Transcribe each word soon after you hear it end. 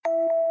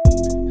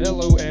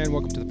Hello and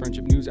welcome to the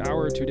Friendship News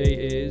Hour. Today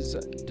is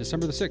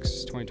December the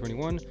 6th,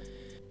 2021.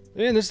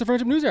 And this is the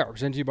Friendship News Hour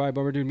presented to you by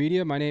Bummer Dude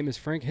Media. My name is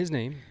Frank. His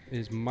name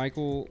is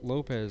Michael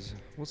Lopez.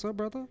 What's up,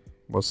 brother?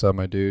 What's up,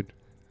 my dude?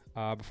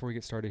 Before we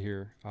get started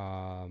here,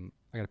 I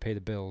got to pay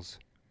the bills,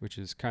 which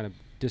is kind of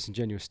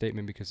disingenuous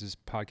statement because this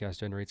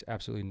podcast generates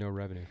absolutely no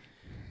revenue.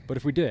 But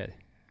if we did,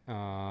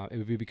 it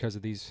would be because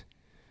of these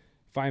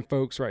fine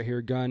folks right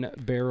here, Gun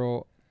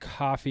Barrel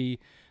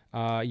Coffee.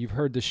 You've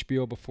heard the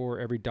spiel before.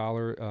 Every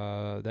dollar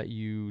that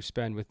you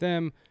spend with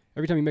them,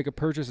 every time you make a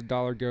purchase, a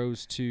dollar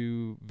goes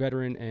to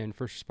veteran and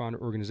first responder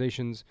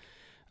organizations.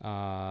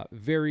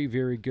 Very,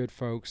 very good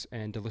folks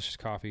and delicious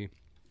coffee.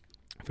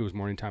 If it was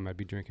morning time, I'd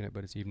be drinking it,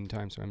 but it's evening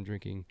time, so I'm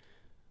drinking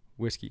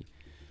whiskey.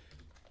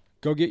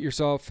 Go get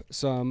yourself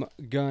some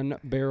Gun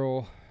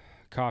Barrel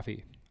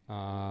Coffee.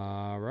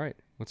 All right.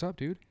 What's up,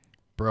 dude?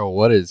 Bro,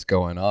 what is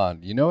going on?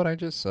 You know what I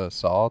just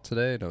saw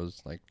today, and I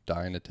was like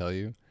dying to tell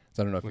you.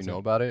 I don't know if you know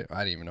about it. I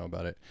didn't even know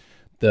about it.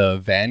 The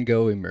Van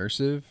Gogh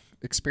immersive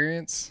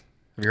experience.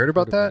 Have you heard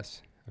about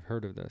that? I've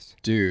heard of this.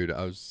 Dude,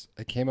 I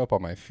came up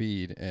on my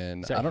feed,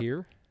 and is that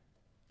here?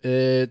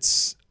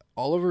 It's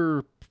all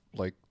over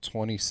like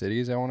 20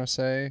 cities, I want to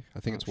say.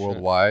 I think it's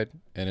worldwide,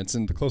 and it's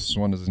in the closest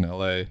one is in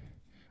LA.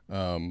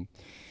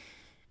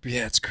 But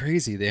yeah, it's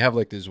crazy. They have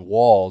like these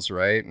walls,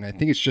 right? And I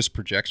think it's just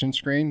projection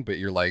screen, but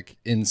you're like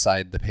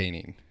inside the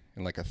painting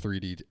in like a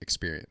 3D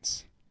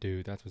experience.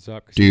 Dude, that's what's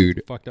up.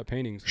 Dude, fucked up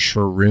paintings.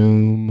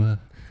 Shroom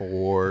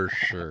for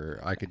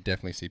sure. I could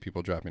definitely see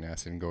people dropping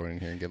acid and going in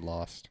here and get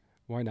lost.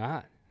 Why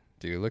not?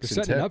 Dude, it looks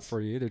They're setting intense. it up for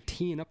you. They're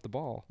teeing up the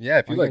ball.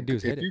 Yeah, if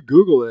you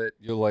Google it,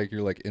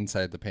 you're like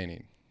inside the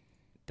painting.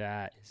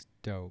 That is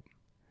dope.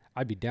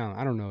 I'd be down.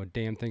 I don't know a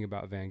damn thing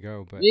about Van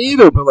Gogh, but me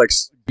either. But like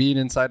being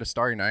inside a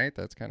Starry Night,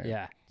 that's kind of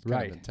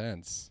kind of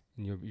intense.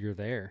 And you're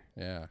there.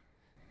 Yeah,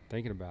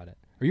 thinking about it.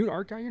 Are you an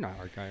art guy? You're not an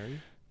art guy, are you?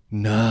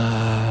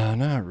 Nah,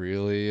 not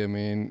really. I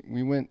mean,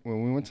 when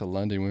we went to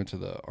London, we went to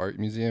the art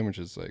museum, which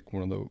is like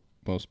one of the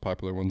most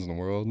popular ones in the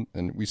world,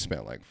 and we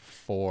spent like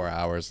 4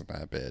 hours in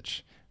that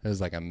bitch. It was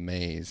like a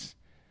maze.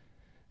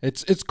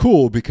 It's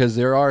cool because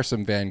there are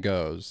some Van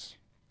Goghs,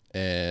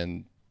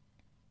 and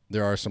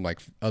there are some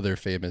like other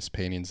famous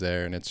paintings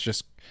there, and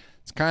it's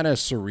kind of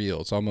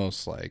surreal. It's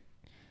almost like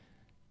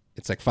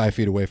it's like 5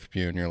 feet away from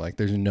you, and you're like,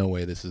 there's no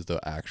way this is the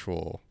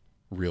actual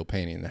real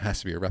painting. It has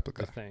to be a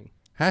replica. The thing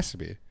has to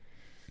be.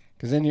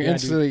 Because then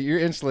you're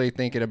instantly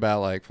thinking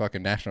about like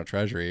fucking National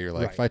Treasury. You're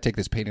like, if I take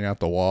this painting out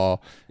the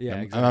wall,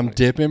 I'm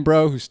dipping,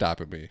 bro. Who's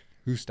stopping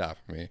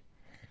me?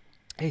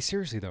 Hey,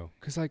 seriously though,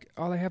 because like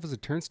all they have is a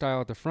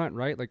turnstile at the front,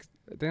 right? Like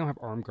they don't have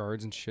armed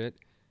guards and shit.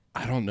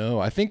 I don't know.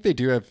 I think they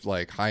do have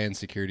like high-end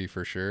security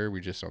for sure.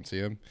 We just don't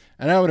see them.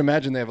 And I would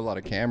imagine they have a lot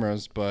of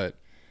cameras,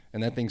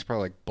 and that thing's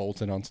probably like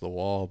bolted onto the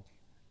wall.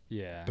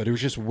 Yeah. But it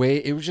was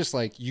just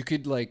like you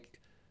could like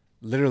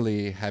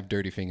literally have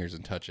dirty fingers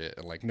and touch it,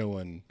 and like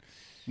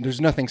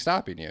there's nothing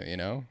stopping you, you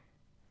know,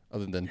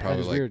 other than probably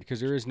it's like weird because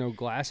there is no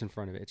glass in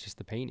front of it. It's just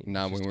the painting.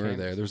 Not when we were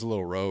there. There's a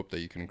little rope that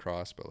you can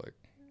cross, but like.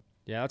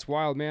 Yeah, that's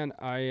wild, man.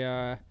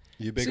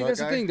 You a big see, art that's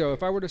guy? the thing though.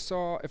 If I were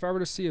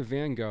to see a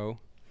Van Gogh,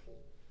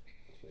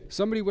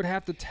 somebody would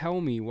have to tell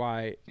me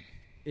why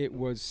it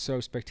was so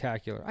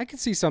spectacular. I could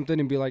see something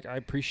and be like, I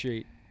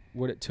appreciate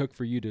what it took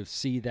for you to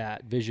see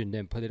that vision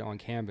and put it on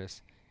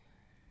canvas.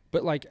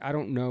 But like, I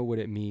don't know what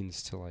it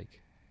means to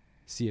like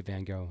see a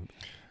Van Gogh.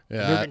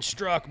 Yeah, they've been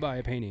struck by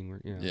a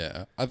painting. You know.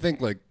 Yeah, I think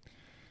like,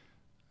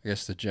 I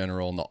guess the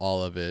general and the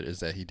all of it is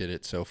that he did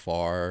it so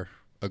far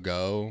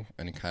ago,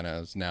 and it kind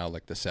of is now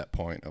like the set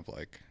point of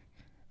like,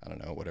 I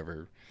don't know,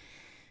 whatever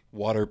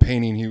water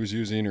painting he was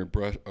using or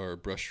brush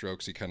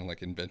strokes. He kind of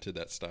like invented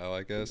that style,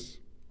 I guess.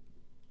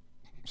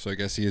 So I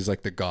guess he is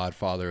like the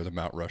godfather of the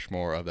Mount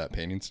Rushmore of that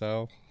painting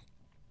style.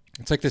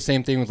 It's like the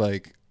same thing with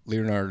like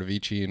Leonardo da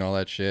Vinci and all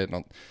that shit.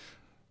 And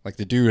like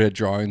the dude had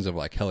drawings of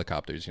like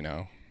helicopters, you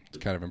know.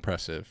 It's kind of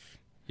impressive.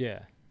 Yeah.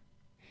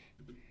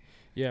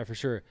 Yeah, for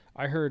sure.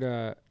 I heard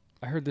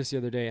this the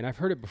other day, and I've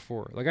heard it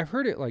before. Like I've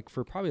heard it like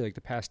for probably like the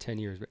past 10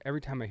 years, but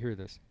every time I hear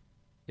this,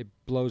 it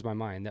blows my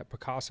mind that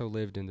Picasso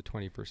lived in the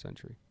 21st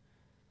century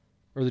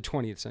or the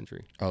 20th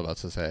century. Oh,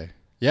 that's to say.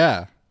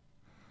 Yeah.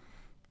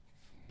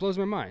 Blows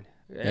my mind.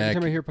 Every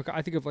time I hear Picasso,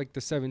 I think of like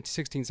the 16,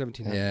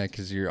 1700s. Yeah,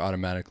 because you're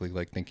automatically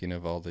like thinking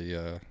of all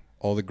the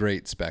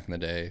greats back in the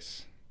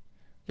days.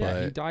 Yeah,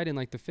 but he died in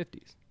like the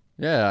 50s.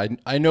 Yeah,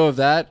 I know of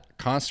that.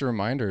 Constant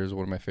Reminder is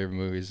one of my favorite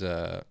movies.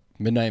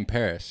 Midnight in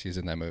Paris, he's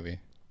in that movie.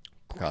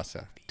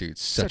 Picasso. Dude,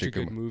 such a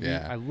good movie.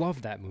 Yeah. I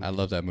love that movie. I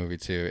love that movie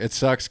too. It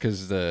sucks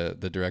because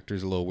the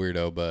director's a little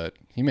weirdo, but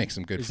he makes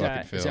some good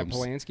fucking films. Is that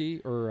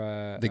Polanski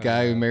or the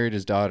guy who married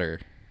his daughter?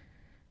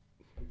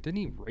 Didn't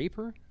he rape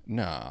her?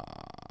 Nah.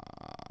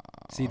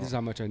 See, this is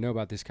how much I know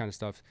about this kind of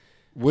stuff.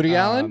 Woody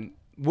Allen?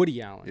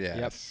 Woody Allen. Yes.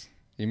 Yep.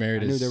 He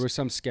married his there was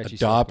some sketchy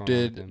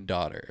adopted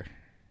daughter,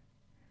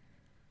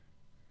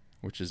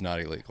 which is not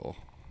illegal.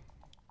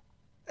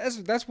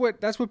 That's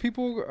what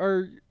people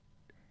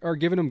are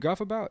giving him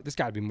guff about. There's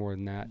got to be more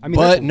than that. I mean,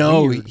 but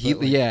no, weird, he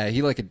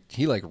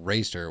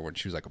raised her when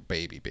she was like a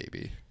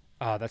baby.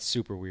 Oh, that's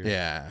super weird.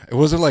 Yeah. It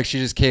wasn't like she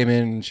just came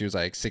in and she was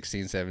like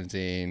 16,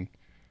 17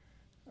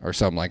 or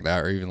something like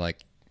that, or even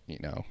like,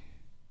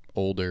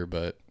 older,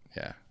 but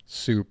yeah,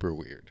 super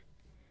weird.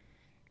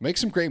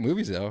 Makes some great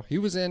movies, though. He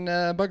was in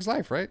Bug's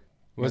Life, right?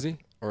 Was he?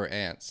 Or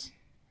Ants.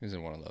 He was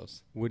in one of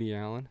those. Woody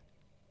Allen.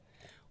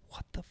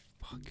 What the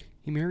fuck?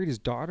 He married his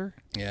daughter?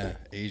 Yeah,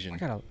 Asian. I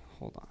gotta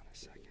hold on a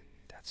second.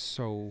 That's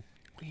so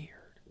weird.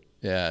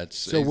 Yeah,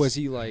 was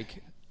he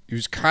like? He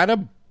was kind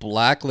of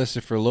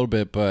blacklisted for a little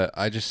bit, but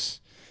I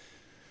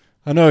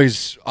know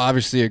he's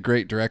obviously a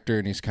great director,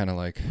 and he's kind of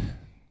like,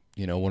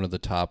 one of the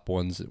top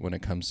ones when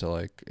it comes to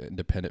like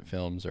independent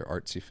films or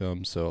artsy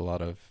films. So a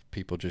lot of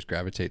people just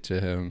gravitate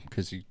to him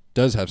because he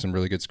does have some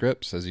really good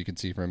scripts, as you can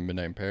see from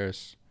Midnight in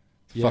Paris.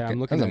 Yeah, I'm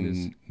looking at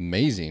his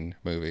amazing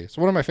movie. It's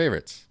one of my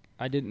favorites.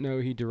 I didn't know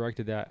he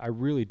directed that. I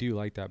really do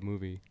like that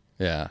movie.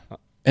 Yeah,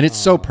 and it's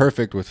so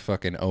perfect with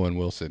fucking Owen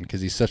Wilson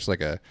because he's such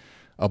like a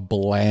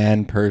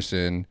bland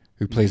person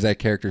who plays that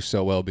character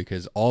so well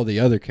because all the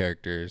other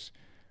characters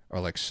are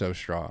like so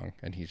strong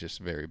and he's just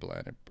very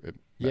bland. It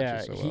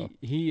matches so well.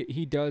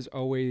 he does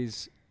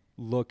always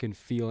look and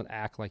feel and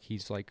act like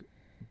he's like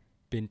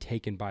been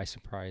taken by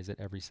surprise at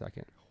every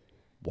second.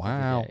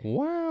 Wow.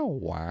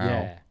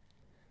 Yeah.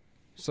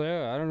 So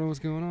yeah, I don't know what's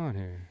going on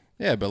here.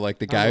 Yeah, but like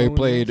the guy who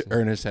played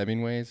Ernest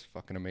Hemingway is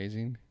fucking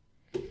amazing.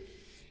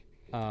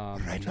 I'm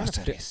trying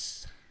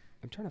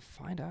to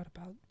find out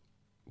about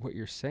what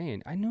you're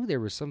saying. I knew there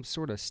was some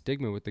sort of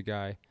stigma with the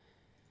guy.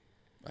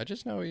 I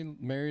just know he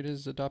married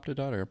his adopted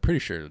daughter. I'm pretty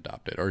sure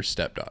adopted or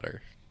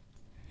stepdaughter.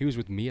 He was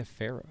with Mia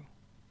Farrow.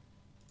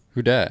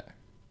 Who dat?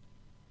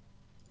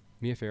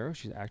 Mia Farrow,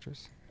 she's an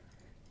actress.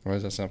 Why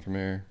does that sound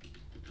familiar?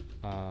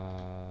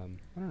 I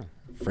don't know.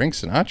 Frank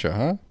Sinatra,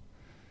 huh?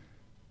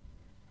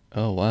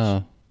 Oh,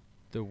 wow.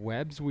 The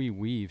Webs We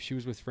Weave. She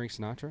was with Frank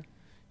Sinatra.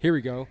 Here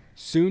we go.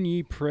 Soon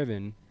Yi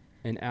Priven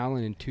and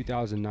Allen in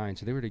 2009.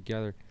 So they were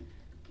together.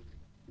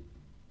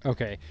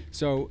 Okay,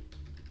 so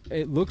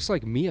it looks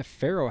like Mia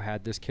Farrow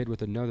had this kid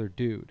with another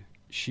dude.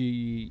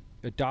 She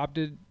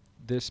adopted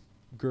this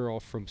girl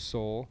from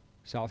Seoul,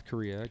 South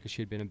Korea, because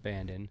she had been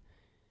abandoned.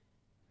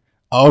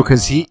 Oh,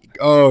 because he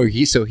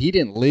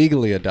didn't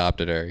legally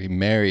adopted her. He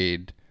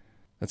married.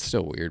 That's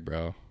still weird,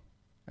 bro.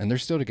 And they're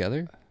still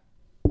together?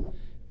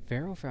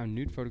 Farrow found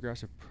nude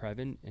photographs of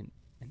Previn in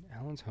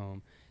Allen's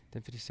home.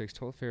 Then 56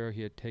 told Farrow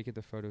he had taken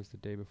the photos the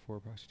day before.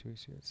 Approximately 2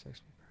 weeks he had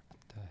sex with her. What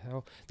the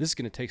hell? This is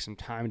going to take some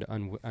time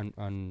to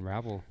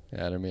unravel.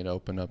 Yeah, I mean,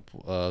 open up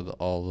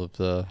all of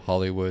the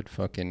Hollywood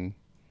fucking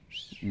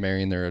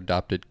marrying their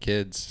adopted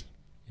kids.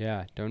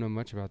 Yeah, don't know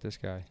much about this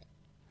guy.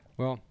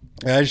 Well,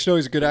 yeah, I just know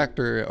he's a good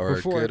actor or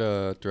a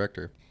good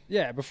director.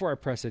 Yeah, before I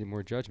press any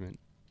more judgment,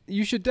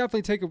 you should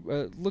definitely take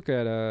a look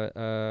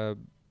at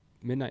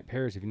Midnight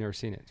Paris if you've never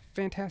seen it. It's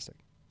fantastic.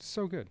 It's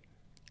so good.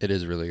 It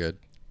is really good.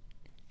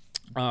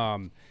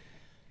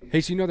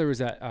 Hey, so there was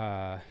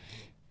that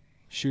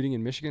shooting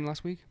in Michigan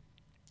last week?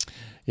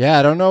 Yeah,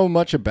 I don't know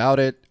much about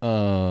it.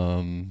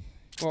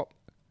 Well,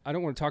 I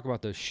don't want to talk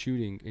about the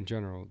shooting in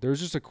general. There was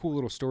just a cool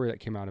little story that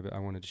came out of it I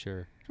wanted to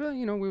share. Well,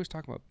 we always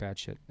talk about bad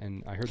shit,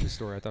 and I heard this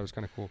story. I thought it was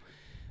kind of cool.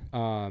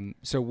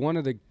 So one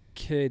of the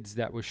kids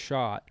that was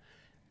shot,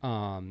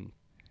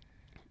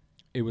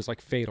 it was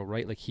like fatal,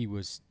 right? Like he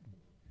was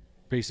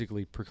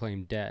basically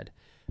proclaimed dead.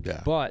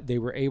 Yeah. But they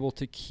were able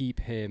to keep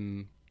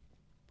him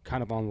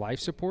kind of on life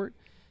support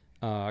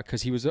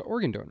because he was an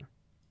organ donor.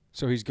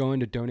 So he's going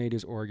to donate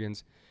his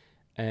organs,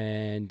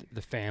 and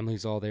the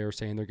family's all there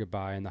saying their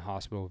goodbye in the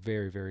hospital.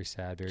 Very, very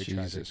sad, very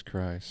tragic. Jesus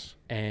Christ.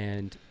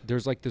 And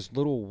there's like this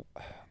little,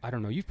 I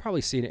don't know, you've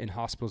probably seen it in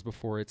hospitals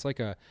before. It's like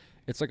a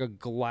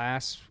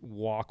glass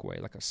walkway,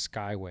 like a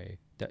skyway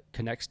that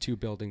connects two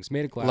buildings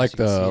made of glass.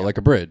 Like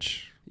a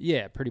bridge.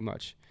 Yeah, pretty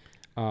much.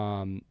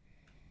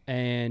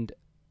 And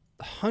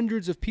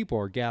hundreds of people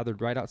are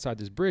gathered right outside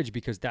this bridge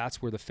because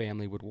that's where the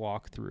family would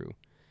walk through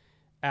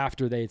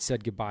after they had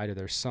said goodbye to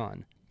their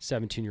son,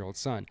 17-year-old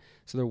son.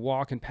 So they're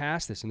walking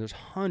past this, and there's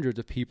hundreds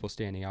of people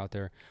standing out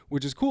there,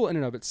 which is cool in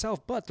and of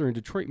itself, but they're in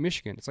Detroit,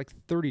 Michigan. It's like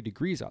 30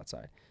 degrees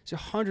outside. So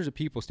hundreds of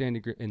people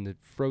standing in the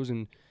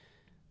frozen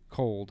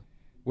cold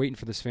waiting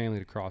for this family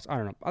to cross. I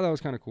don't know. I thought it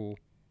was kind of cool.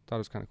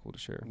 To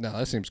share. No,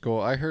 that seems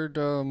cool. I heard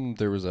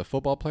there was a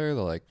football player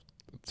that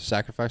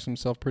sacrificed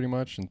himself pretty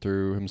much and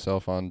threw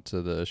himself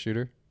onto the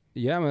shooter.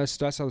 Yeah, I mean,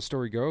 that's how the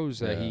story goes.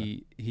 That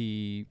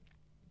he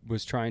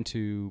was trying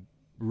to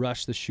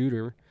rush the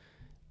shooter,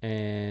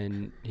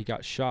 and he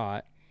got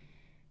shot.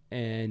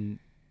 And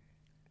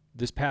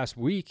this past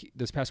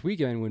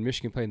weekend, when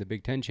Michigan played in the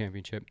Big Ten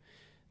championship,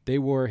 they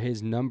wore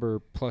his number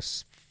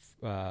plus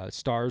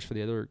stars for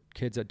the other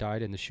kids that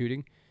died in the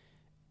shooting.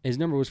 His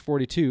number was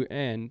 42,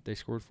 and they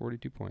scored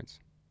 42 points.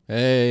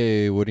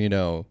 Hey, what do you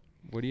know?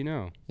 What do you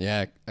know?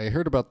 Yeah, I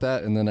heard about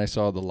that, and then I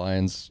saw the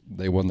Lions.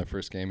 They won the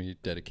first game. He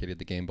dedicated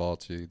the game ball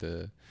to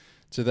that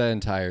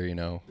entire,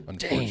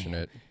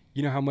 unfortunate. Dang.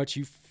 You know how much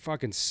you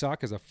fucking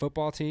suck as a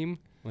football team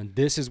when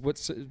this is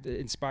what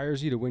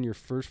inspires you to win your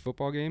first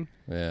football game?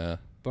 Yeah.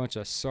 Bunch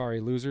of sorry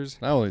losers.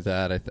 Not only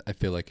that, I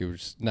feel like it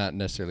was not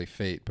necessarily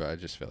fate, but I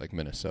just feel like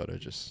Minnesota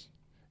just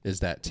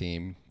is that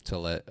team to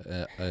let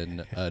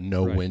a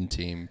no-win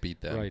team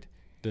beat them. Right.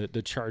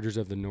 The Chargers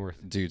of the North.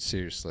 Dude,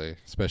 seriously,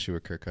 especially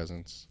with Kirk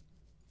Cousins.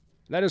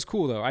 That is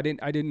cool though. I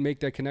didn't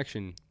make that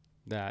connection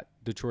that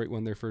Detroit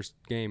won their first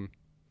game.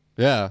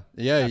 Yeah.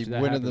 He After went that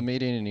to the happened.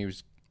 meeting and he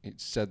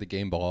said the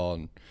game ball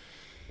and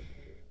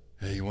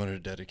he wanted to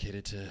dedicate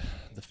it to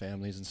the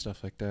families and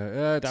stuff like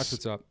that. That's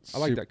what's up. I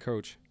like that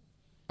coach.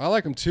 I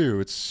like him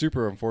too. It's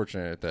super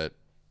unfortunate that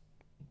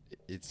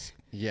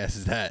he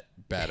has that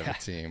bad of a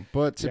team.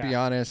 But to be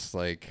honest,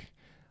 like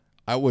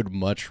I would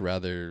much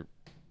rather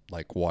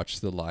like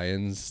watch the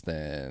Lions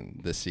than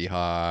the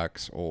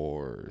Seahawks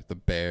or the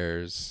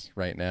Bears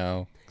right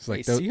now. It's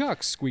like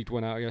Seahawks squeaked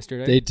one out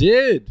yesterday. They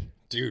did.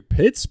 Dude,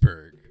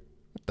 Pittsburgh.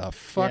 What the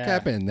fuck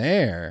happened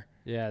there?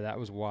 Yeah, that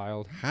was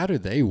wild. How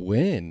did they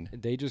win?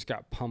 They just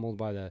got pummeled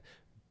by the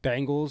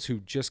Bengals,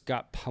 who just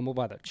got pummeled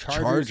by the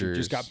Chargers. Who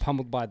just got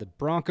pummeled by the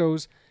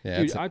Broncos.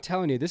 Yeah, dude, I'm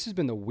telling you, this has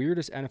been the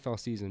weirdest NFL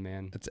season,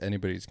 man. It's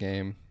anybody's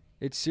game.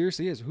 It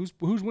seriously is.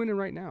 Who's winning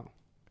right now?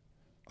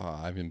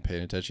 I've been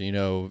paying attention. You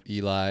know,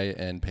 Eli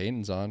and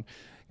Peyton's on.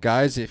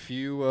 Guys, if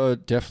you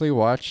definitely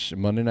watch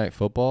Monday Night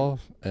Football,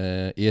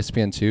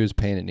 ESPN2 is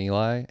Peyton and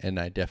Eli, and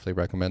I definitely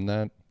recommend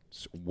that.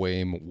 It's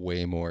way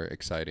more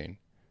exciting.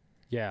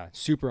 Yeah,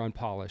 super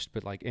unpolished,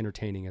 but like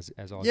entertaining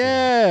as all.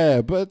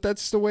 Yeah, but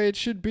that's the way it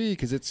should be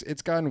because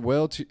it's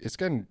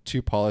gotten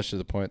too polished to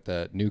the point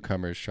that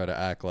newcomers try to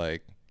act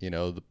like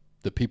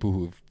the people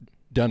who've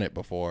done it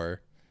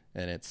before,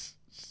 and it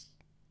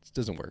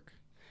doesn't work.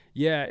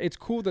 Yeah, it's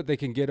cool that they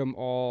can get them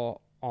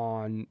all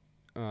on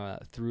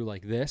through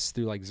like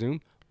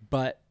Zoom,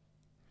 but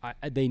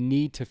they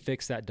need to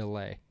fix that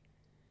delay.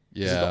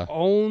 Yeah,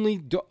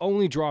 the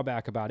only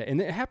drawback about it, and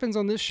it happens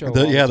on this show.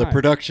 The the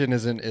production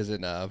isn't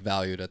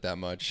valued at that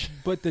much.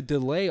 But the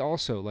delay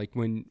also, like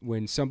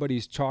when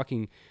somebody's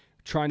trying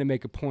to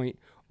make a point,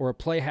 or a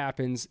play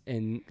happens,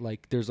 and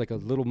like there's like a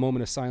little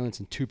moment of silence,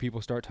 and two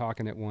people start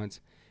talking at once,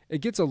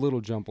 it gets a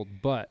little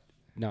jumbled. But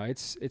no,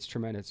 it's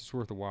tremendous. It's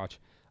worth a watch.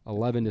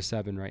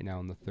 11-7 right now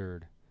in the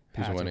third.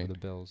 Who's Pats winning? over the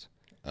Bills.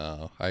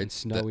 Oh,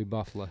 Snowy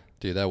Buffalo.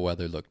 Dude, that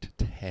weather looked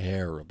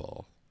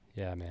terrible.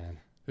 Yeah, man.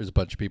 There's a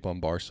bunch of people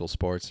on Barstool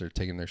Sports. They're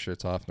taking their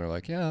shirts off, and they're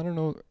like, "Yeah, I don't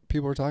know what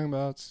people are talking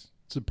about.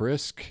 It's a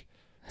brisk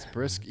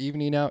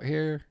evening out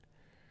here."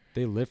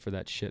 They live for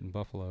that shit in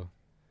Buffalo.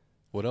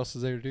 What else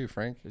is there to do,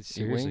 Frank?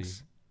 Seriously. Eat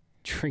wings?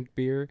 Drink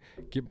beer,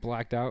 get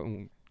blacked out,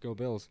 and go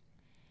Bills.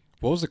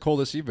 What was the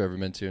coldest you've ever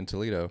been to in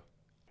Toledo?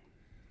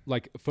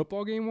 Like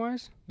football game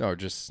wise? No,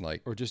 just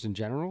like, or just in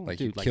general? Like,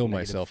 dude, you kill -7?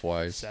 myself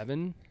wise.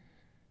 -7?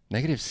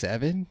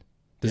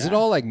 Does it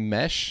all like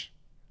mesh?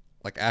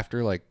 Like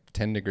after like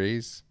 10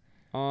 degrees?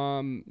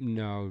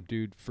 No,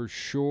 dude, for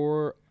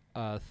sure.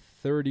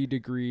 30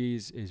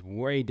 degrees is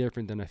way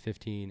different than a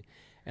 15,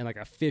 and like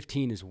a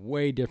 15 is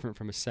way different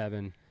from a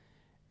 7.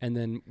 And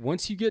then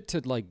once you get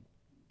to like,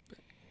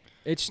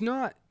 it's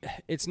not.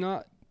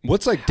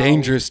 What's like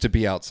dangerous to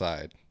be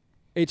outside?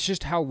 It's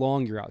just how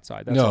long you're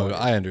outside. That's no,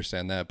 I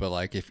understand that, but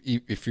like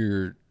if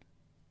you're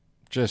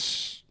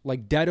just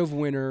like dead of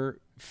winter,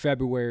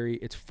 February,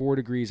 it's 4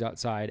 degrees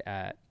outside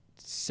at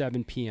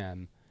 7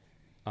 p.m.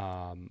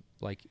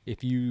 Like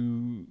if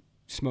you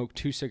smoke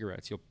 2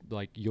 cigarettes,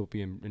 you'll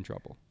be in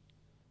trouble.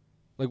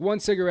 Like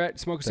one cigarette,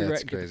 smoke a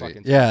cigarette, crazy. get the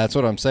fucking. Yeah, that's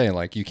what I'm saying.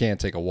 Like you can't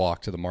take a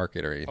walk to the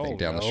market or anything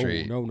down the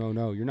street.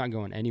 No. You're not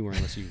going anywhere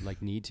unless you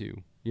like need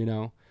to. You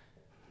know,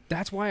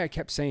 that's why I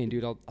kept saying,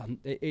 dude,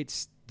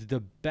 it's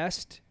the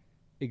best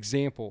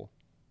example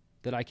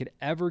that I could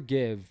ever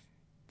give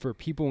for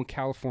people in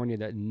California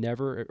that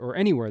never, or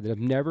anywhere that have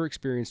never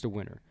experienced a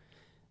winter,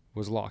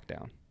 was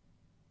lockdown.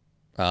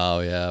 Oh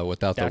yeah,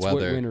 without the weather. That's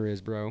what winter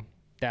is, bro.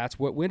 That's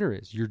what winter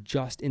is. You're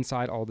just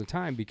inside all the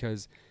time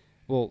because,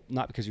 well,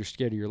 not because you're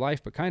scared of your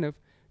life, but kind of.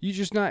 You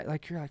just not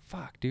like, you're like,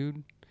 fuck,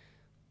 dude.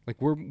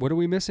 Like what are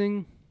we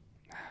missing?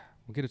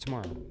 We'll get it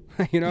tomorrow.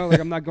 Like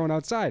I'm not going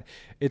outside.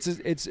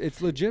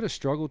 It's legit a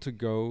struggle to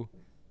go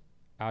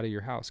out of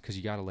your house because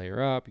you got to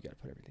layer up, you got to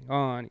put everything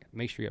on, you got to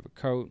make sure you have a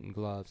coat and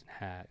gloves and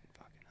hat.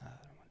 I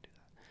don't want to do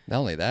that. Not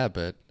only that,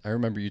 but I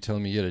remember you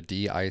telling me you had to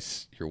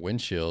de-ice your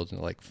windshield at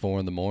like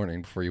 4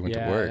 a.m. before you went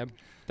to work.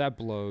 That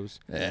blows.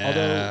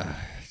 Yeah.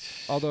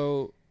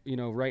 Although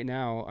right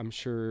now I'm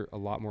sure a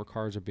lot more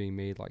cars are being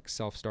made like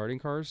self-starting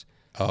cars.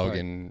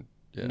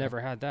 Never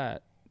had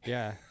that.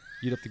 Yeah,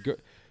 you'd have to go.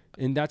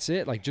 And that's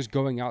it. Like just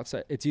going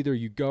outside. It's either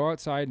you go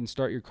outside and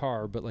start your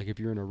car, but like if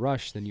you're in a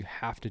rush, then you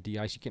have to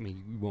de-ice. You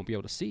won't be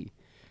able to see.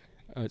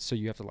 So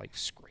you have to like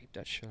scrape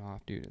that shit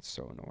off, dude. It's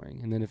so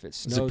annoying. And then if it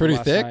snows, is it pretty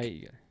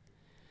thick?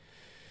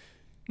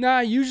 Nah,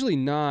 usually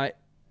not.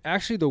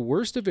 Actually, the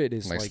worst of it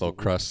is nice little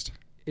crust.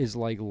 Is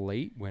like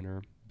late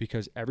winter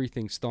because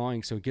everything's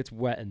thawing, so it gets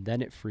wet and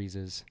then it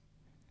freezes,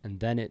 and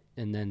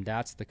then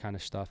that's the kind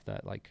of stuff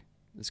that like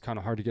it's kind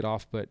of hard to get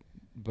off. But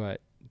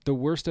the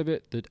worst of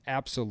it, the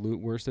absolute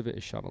worst of it,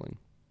 is shoveling.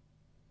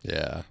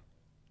 Yeah.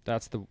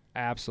 That's the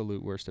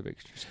absolute worst of it.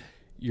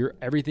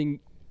 Everything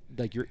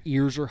like your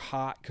ears are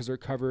hot because they're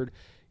covered.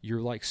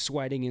 You're like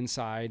sweating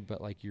inside,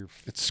 but like your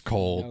It's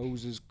cold.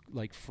 nose is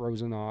like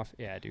frozen off.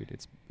 Yeah, dude,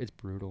 it's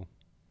brutal.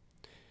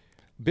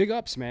 Big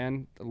ups,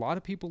 man. A lot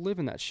of people live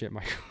in that shit,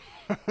 Michael.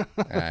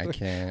 I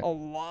can't. A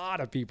lot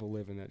of people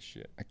live in that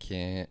shit. I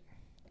can't.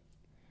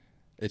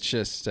 It's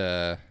just,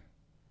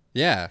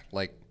 yeah,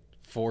 like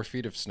 4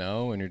 feet of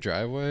snow in your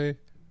driveway,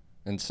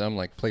 and some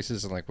like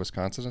places in like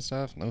Wisconsin and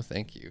stuff. No,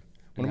 thank you.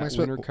 What am I winter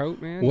supposed?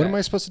 coat, man? What am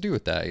I supposed to do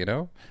with that? You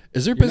know,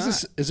 is there You're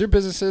business? Is there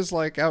businesses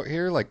like out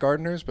here like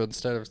gardeners, but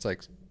instead of it's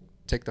like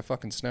take the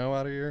fucking snow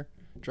out of your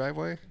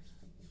driveway?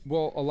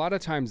 Well, a lot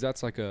of times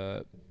that's like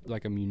a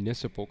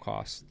municipal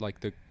cost. Like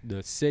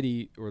the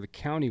city or the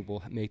county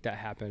will make that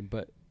happen.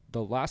 But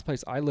the last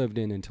place I lived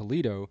in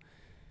Toledo,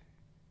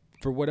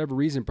 for whatever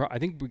reason, I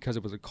think because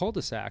it was a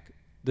cul-de-sac,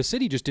 the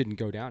city just didn't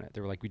go down it.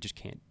 They were like, we just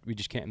can't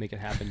make it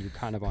happen. You're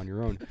kind of on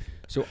your own.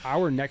 So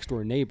our next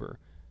door neighbor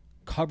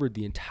covered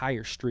the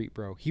entire street,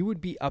 bro. He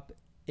would be up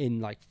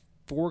in like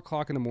 4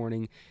 o'clock in the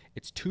morning.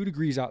 It's 2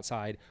 degrees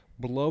outside,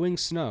 blowing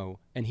snow,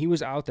 and he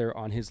was out there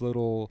on his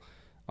little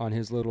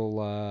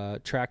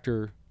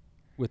tractor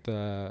with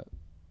the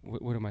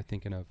what am I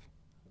thinking of?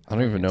 I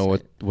don't even know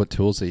what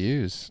tools they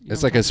use. You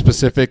It's know like what I'm a talking about?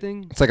 specific.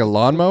 Thing? It's like a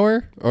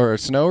lawnmower or a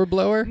snow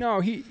blower.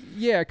 No,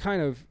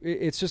 kind of.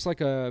 It's just like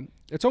it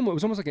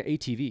was almost like an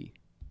ATV.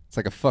 It's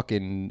like a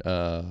fucking.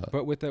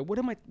 But with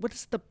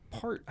what's the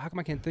part? How come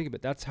I can't think of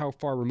it? That's how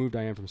far removed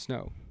I am from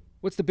snow.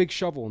 What's the big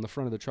shovel in the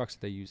front of the trucks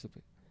that they use?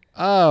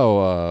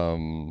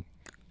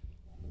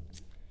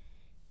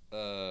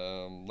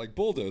 Like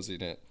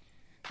bulldozing it.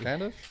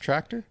 Kind of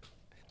tractor.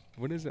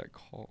 What is that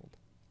called?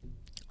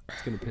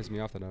 It's gonna piss me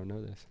off that I don't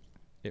know this.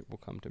 It will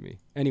come to me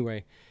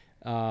anyway.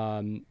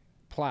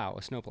 Plow,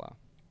 a snowplow.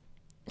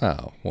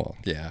 Oh well,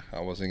 yeah. I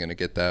wasn't gonna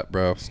get that,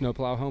 bro.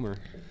 Snowplow Homer.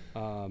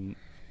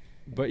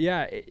 But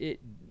yeah,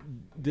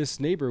 this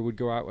neighbor would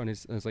go out on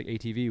his like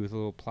ATV with a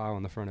little plow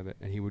on the front of it,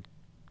 and he would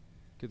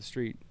get the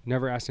street.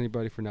 Never asked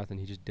anybody for nothing.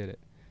 He just did it.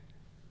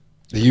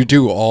 You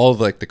do all of,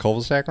 like the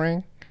cul-de-sac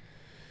ring,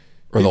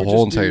 or the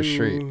whole entire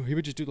street? He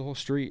would just do the whole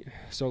street.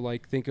 So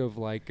like think of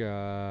like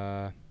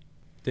the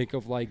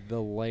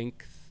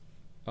length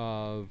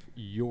of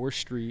your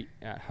street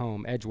at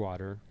home,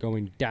 Edgewater,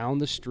 going down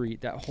the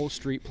street, that whole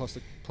street plus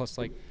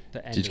like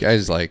the end. Did you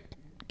guys like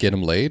get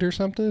him laid or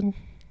something?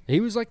 He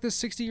was like this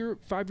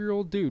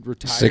 65-year-old dude,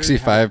 retired.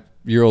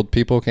 65-year-old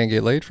people can't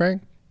get laid,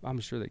 Frank?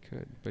 I'm sure they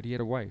could, but he had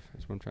a wife.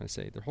 That's what I'm trying to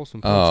say. They're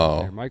wholesome folks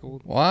out there,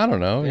 Michael. Well, I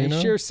don't know. They you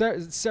know? share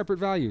separate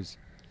values.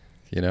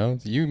 You know,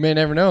 you may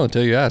never know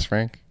until you ask,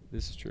 Frank.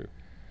 This is true.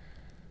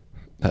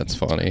 That's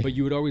funny. But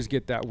you would always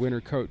get that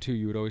winter coat too.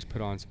 You would always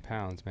put on some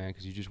pounds, man,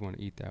 because you just want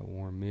to eat that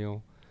warm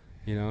meal.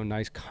 You know,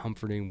 nice,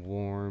 comforting,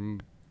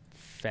 warm,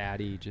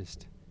 fatty,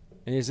 just.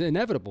 And it's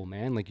inevitable,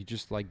 man. Like you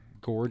just like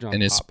gorge on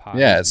pot pies.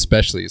 Yeah,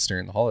 especially it's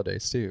during the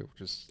holidays too.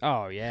 Just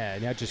oh yeah,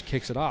 and that just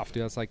kicks it off,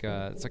 dude. That's like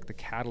it's like the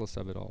catalyst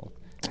of it all.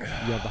 You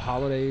have the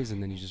holidays,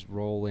 and then you just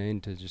roll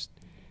into just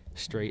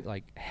straight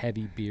like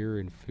heavy beer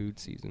and food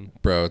season.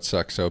 Bro, it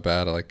sucks so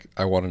bad. Like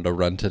I wanted to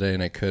run today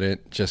and I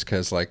couldn't just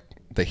because like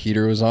the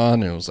heater was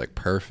on and it was like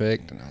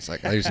perfect, and I was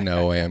like, there's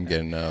no way I'm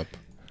getting up.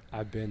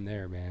 I've been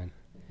there, man.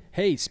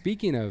 Hey,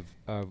 speaking of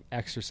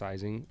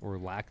exercising or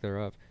lack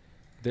thereof,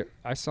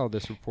 I saw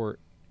this report,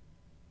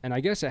 and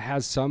I guess it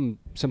has some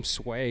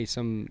sway,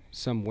 some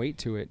weight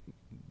to it,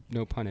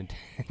 no pun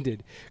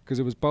intended, because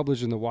it was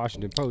published in the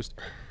Washington Post.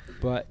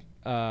 But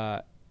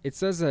it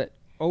says that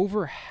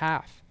over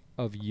half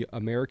of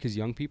America's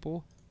young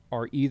people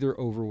are either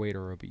overweight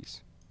or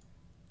obese.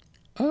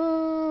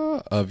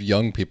 Of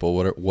young people,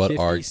 what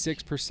are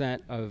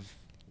 56% of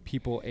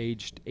people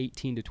aged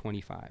 18 to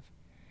 25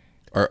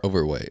 are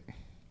overweight?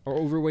 Are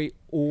overweight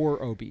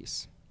or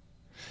obese.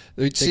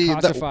 They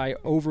classify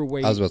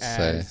overweight I was about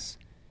to say.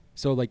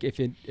 So like if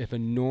a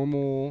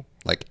normal,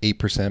 like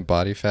 8%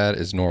 body fat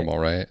is normal,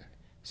 right?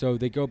 So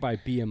they go by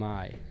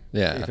BMI.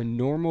 Yeah. If a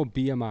normal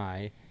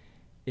BMI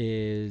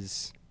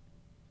is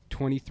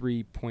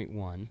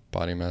 23.1,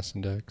 body mass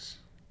index,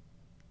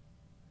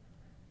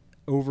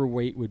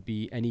 overweight would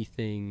be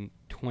anything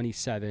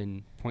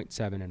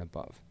 27.7 and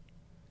above.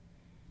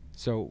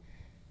 So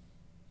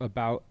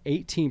about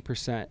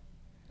 18%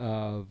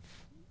 of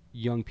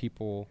young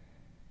people.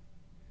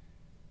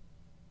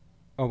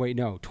 Oh, wait,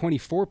 no.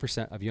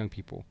 24% of young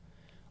people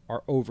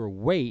are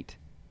overweight,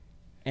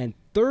 and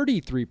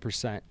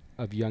 33%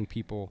 of young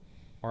people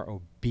are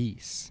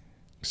obese.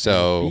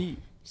 So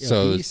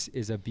obese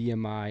is a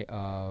BMI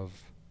of.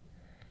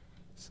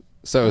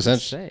 So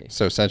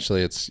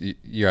essentially, it's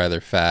you're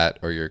either fat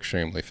or you're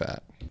extremely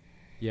fat.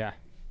 Yeah,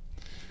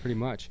 pretty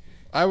much.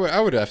 I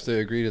would have to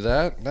agree to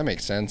that. That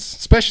makes sense,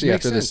 especially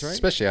after this, right?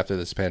 Especially after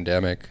this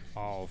pandemic.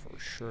 Oh, for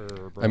sure,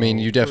 bro. I mean,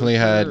 you definitely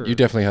had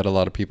a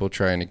lot of people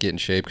trying to get in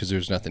shape because there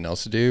was nothing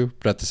else to do.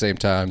 But at the same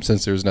time,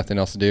 since there was nothing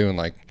else to do, and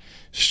like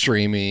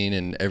streaming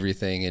and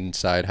everything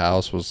inside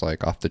house was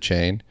like off the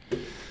chain.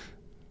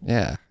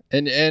 Yeah,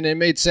 and it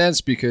made sense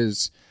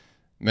because,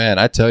 man,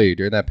 I tell you,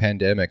 during that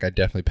pandemic, I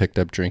definitely picked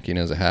up drinking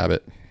as a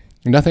habit.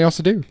 Nothing else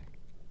to do.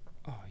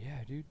 Oh yeah,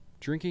 dude.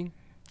 drinking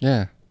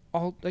Yeah.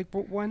 all like.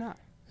 Why not?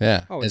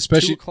 Yeah. Oh, it's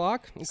especially 2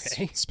 o'clock.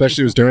 Okay.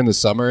 Especially it was during the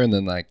summer, and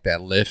then like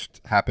that lift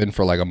happened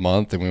for like a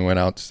month, and we went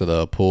out to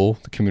the pool,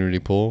 the community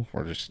pool,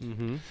 or just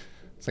Mm-hmm.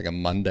 it's like a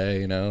Monday,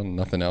 you know,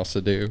 nothing else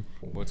to do.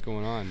 What's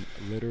going on?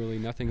 Literally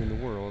nothing in the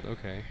world.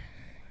 Okay.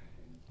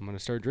 I'm gonna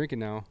start drinking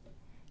now.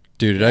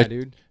 Dude, Yeah,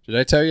 dude. did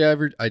I tell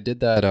you I did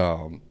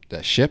that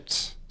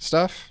shipped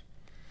stuff?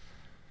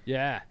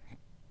 Yeah.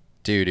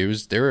 Dude,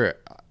 they were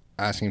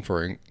asking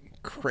for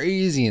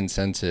crazy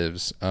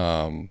incentives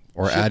or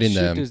Shipped- adding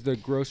shipped them. is the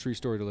grocery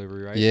store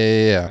delivery, right?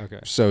 Yeah. Okay.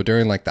 So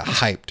during like the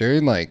hype,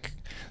 during like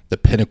the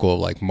pinnacle of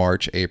like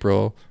March,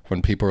 April,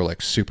 when people were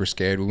like super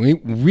scared,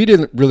 we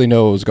didn't really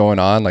know what was going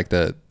on, like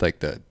the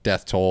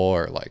death toll,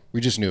 or like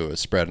we just knew it was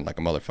spreading like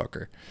a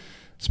motherfucker.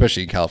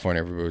 Especially in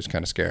California, everybody was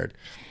kind of scared.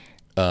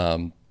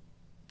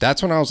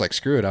 That's when I was like,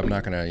 screw it, I'm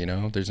not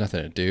gonna, there's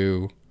nothing to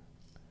do.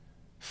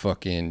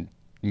 Fucking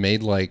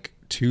made like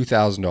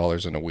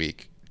 $2,000 in a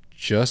week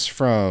just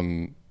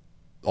from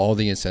all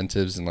the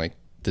incentives and like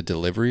the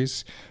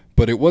deliveries,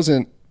 but it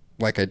wasn't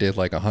like I did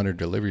like 100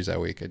 deliveries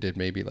that week. I did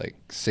maybe like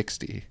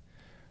 60,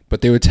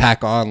 but they would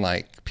tack on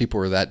like people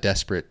were that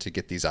desperate to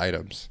get these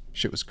items.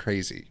 Shit was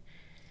crazy.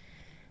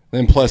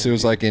 Then plus it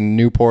was like in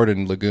Newport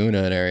and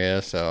Laguna an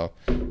area, so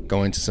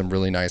going to some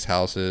really nice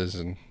houses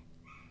and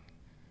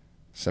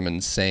some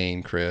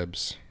insane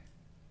cribs.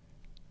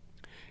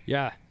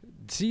 Yeah.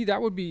 See,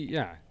 that would be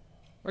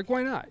Like,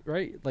 why not?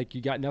 Right? Like,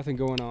 you got nothing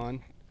going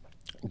on.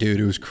 Dude,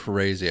 it was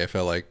crazy. I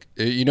felt like,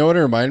 you know what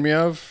it reminded me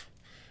of?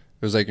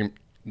 It was like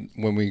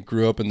when we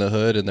grew up in the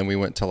hood, and then we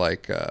went to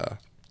like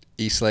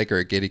Eastlake or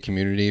a gated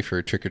community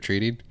for trick or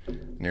treating,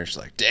 and you're just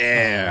like,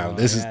 damn,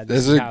 this is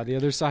how the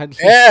other side.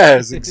 yeah,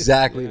 it's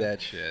exactly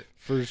that shit.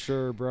 For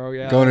sure, bro.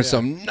 Yeah. Going to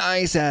some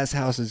nice ass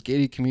houses,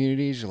 gated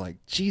communities, you're like,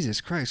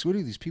 Jesus Christ, what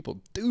do these people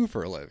do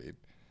for a living?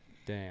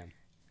 Damn.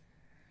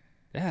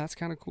 Yeah, that's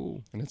kind of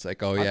cool. And it's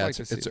like, oh I'd yeah, like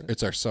to see that.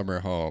 it's our summer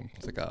home.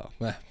 It's like, oh,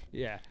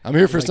 Yeah. I'm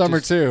here for Like, summer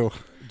too.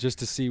 Just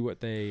to see what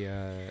they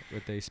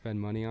spend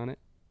money on it.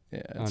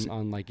 Yeah,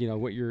 On like,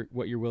 what you're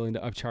willing to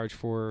upcharge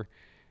for,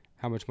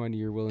 how much money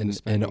you're willing to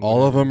spend. and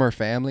all of them are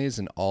families,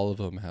 and all of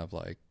them have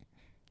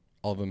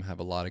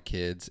a lot of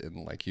kids,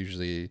 and like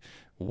usually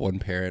one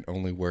parent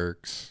only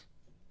works,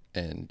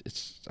 and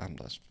I'm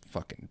just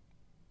fucking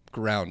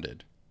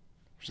grounded.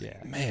 Yeah.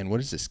 Like, man, what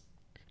does this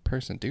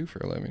person do for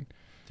a living?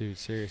 Dude,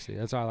 seriously.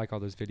 That's why I like all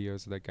those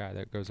videos of that guy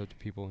that goes up to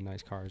people in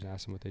nice cars and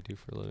asks them what they do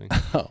for a living.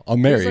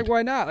 I'm married. It's like,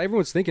 why not?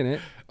 Everyone's thinking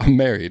it. I'm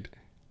married.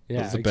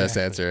 Yeah, That's the best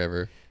answer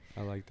ever.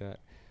 I like that.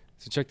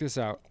 So check this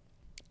out.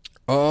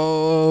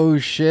 Oh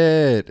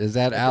shit! Is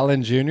that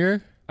Alan Jr.?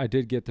 I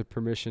did get the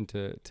permission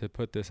to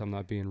put this. I'm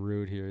not being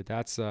rude here.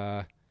 That's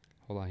hold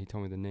on. He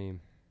told me the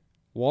name.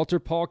 Walter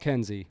Paul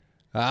Kenzie.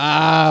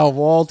 Ah,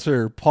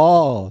 Walter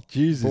Paul.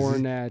 Jesus.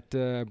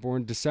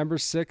 Born December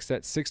 6th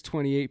at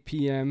 6:28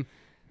 p.m.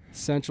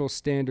 Central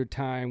Standard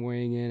Time,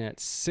 weighing in at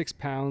 6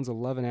 pounds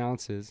 11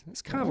 ounces.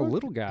 That's kind of a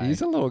little guy.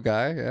 He's a little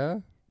guy, yeah.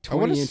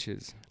 20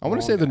 inches. I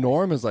want to long say the guy.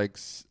 norm is like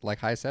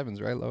high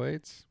sevens, right? Low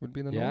eights would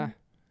be the norm. Yeah.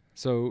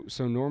 So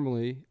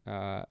normally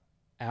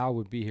Al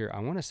would be here. I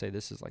want to say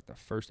this is like the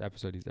first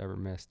episode he's ever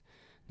missed.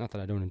 Not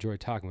that I don't enjoy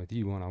talking with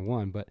you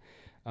one-on-one, but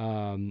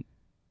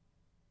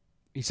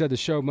he said the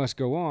show must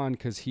go on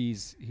because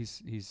he's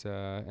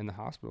in the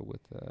hospital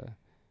with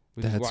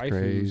his That's wife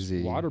crazy.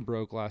 whose water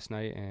broke last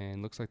night,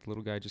 and looks like the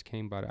little guy just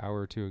came about an hour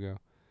or two ago.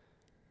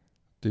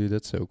 Dude,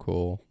 that's so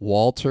cool.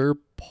 Walter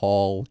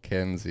Paul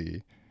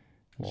Kenzie.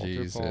 Walter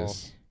Jesus. Paul.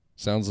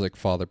 Sounds like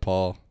Father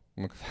Paul.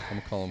 I'm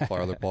gonna call him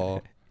Father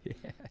Paul. Yeah.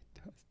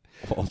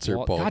 Walter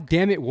Paul. God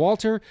damn it,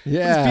 Walter. Yeah.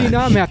 What does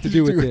Vietnam have to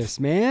do with Dude. this,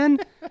 man?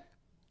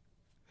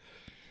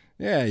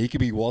 Yeah, he could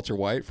be Walter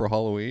White for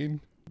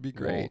Halloween. It'd be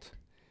great. Walt.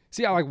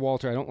 See, I like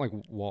Walter. I don't like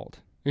Walt.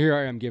 Here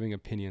I am giving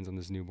opinions on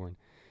this newborn.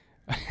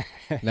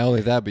 Not only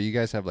that, but you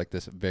guys have like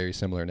this very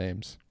similar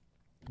names.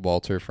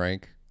 Walter,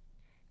 Frank.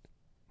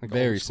 Like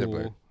Very old school,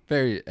 similar.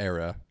 Very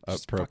era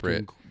just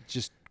appropriate. fucking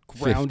just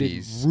grounded,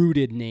 50s.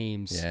 rooted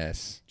names.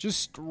 Yes.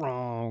 Just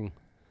strong.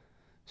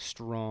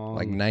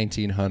 Like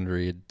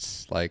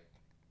 1900s like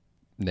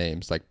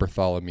names like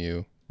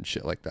Bartholomew and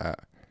shit like that.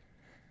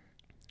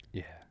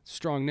 Yeah.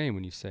 Strong name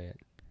when you say it.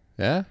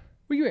 Yeah?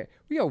 We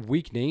got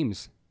weak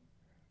names.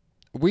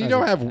 We As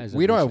don't a- have as a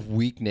we don't recent- have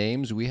weak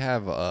names. We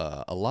have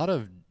a lot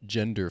of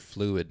gender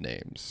fluid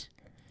names.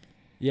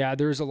 Yeah,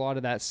 there's a lot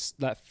of that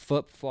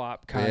flip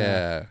flop kind of.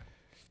 Yeah.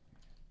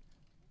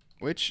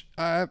 Which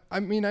I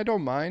mean I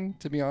don't mind,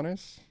 to be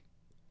honest.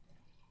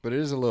 But it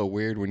is a little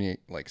weird when you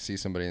like see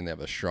somebody and they have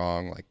a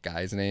strong like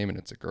guy's name and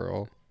it's a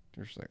girl.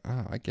 You're just like,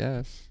 oh, I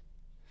guess.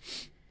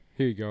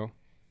 Here you go.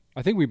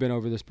 I think we've been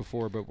over this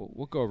before, but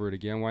we'll go over it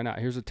again. Why not?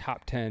 Here's the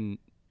top 10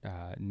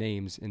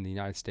 names in the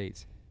United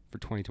States for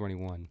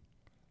 2021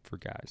 for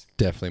guys.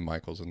 Definitely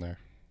Michael's in there.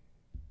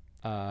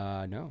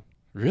 No.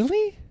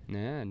 Really?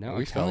 Nah, no. we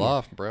I'm fell telling you.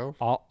 off, bro.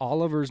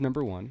 Oliver's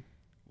number 1.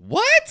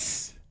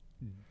 What?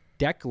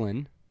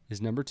 Declan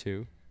is number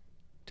 2. I'm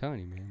telling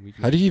you, man.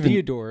 How do you even?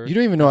 Theodore. You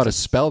don't even know how to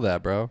spell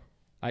that, bro.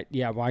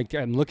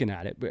 I'm looking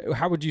at it. But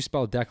how would you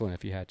spell Declan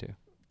if you had to?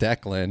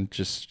 Declan,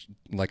 just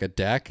like a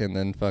deck, and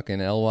then fucking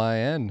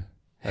Lyn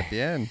at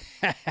the end.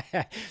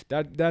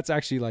 That's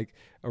actually like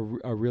a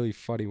really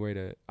funny way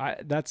to.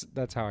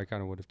 That's how I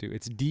kind of would have too.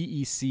 It's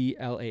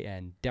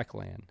Declan.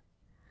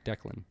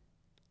 Declan.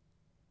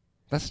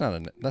 That's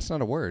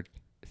not a word.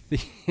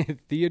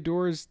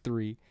 Theodore is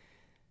 3.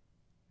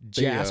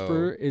 Theo.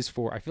 Jasper is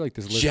 4. I feel like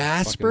this list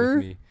Jasper? is fucking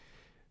with me.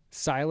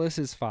 Silas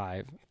is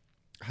 5.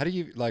 How do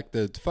you like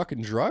the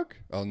fucking drug?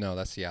 Oh no,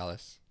 that's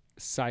Cialis.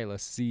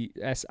 Silas,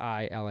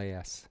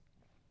 Silas.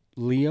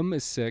 Liam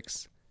is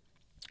 6.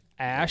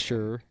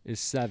 Asher is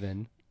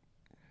 7.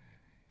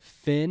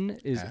 Finn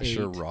is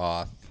Asher 8.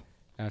 Roth.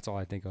 That's all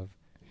I think of.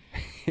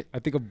 I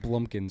think of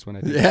Blumpkins when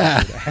I think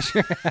of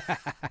Asher.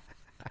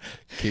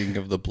 King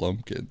of the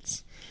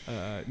Blumpkins.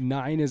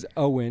 9 is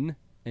Owen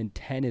and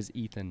 10 is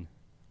Ethan.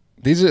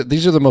 These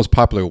are the most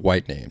popular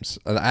white names.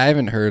 I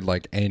haven't heard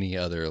like any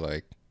other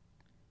like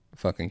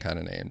fucking kind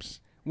of names.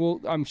 Well,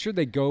 I'm sure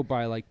they go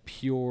by like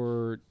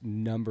pure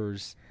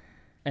numbers,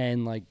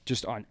 and like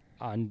just on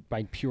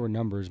by pure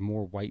numbers,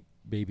 more white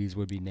babies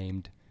would be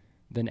named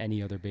than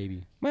any other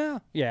baby.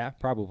 Well, yeah,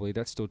 probably.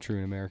 That's still true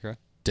in America.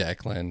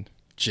 Declan,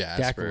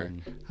 Jasper.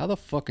 Declan. How the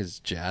fuck is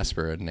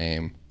Jasper a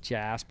name?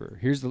 Jasper.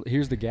 Here's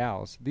the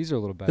gals. These are a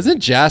little better. Isn't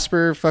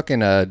Jasper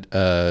fucking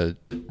a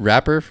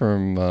rapper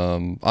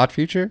from Odd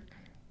Future?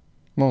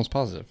 I'm almost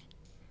positive.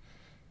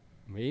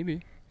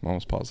 Maybe. I'm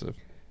almost positive.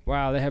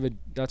 Wow,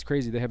 that's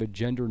crazy. They have a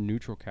gender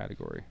neutral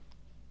category.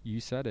 You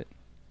said it.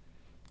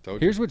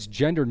 Told Here's what's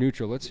gender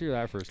neutral. Let's hear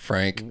that first.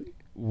 Frank.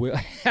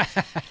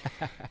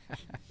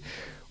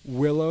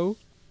 Willow.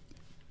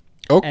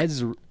 Oh.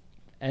 Ezra.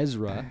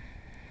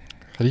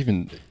 How do you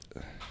even?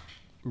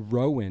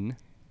 Rowan.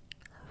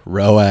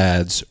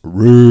 Roads.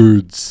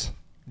 Rudes.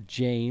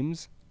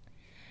 James.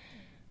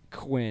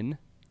 Quinn.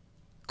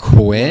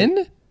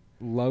 Quinn?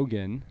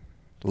 Logan.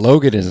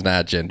 Logan is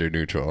not gender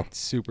neutral.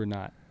 Super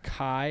not.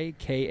 Kai.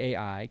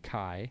 Kai.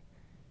 Kai.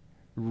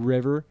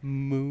 River.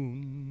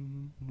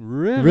 Moon.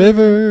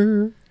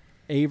 River.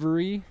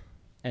 Avery.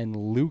 And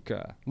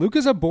Luca.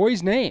 Luca's a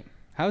boy's name.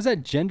 How is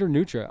that gender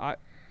neutral?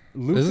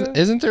 Luca?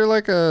 Isn't there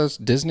like a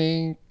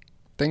Disney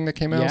thing that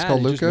came out? It's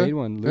called they Luca. just made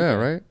one, Luca. Yeah,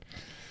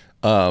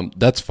 right.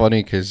 That's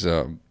funny because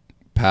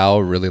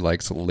Pal really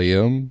likes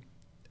Liam,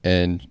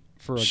 and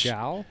For a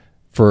gal?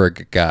 for a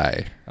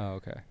guy, Oh,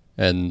 okay.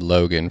 and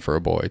Logan for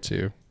a boy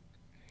too.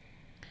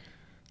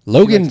 She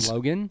likes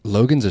Logan's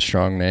Logan? a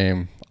strong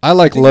name. I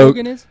like You think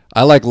Logan is?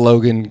 I like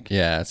Logan.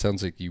 Yeah, it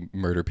sounds like you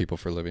murder people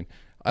for a living.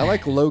 I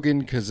like Logan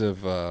because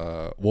of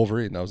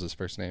Wolverine. That was his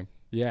first name.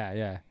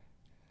 Yeah.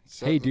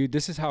 So Hey, dude,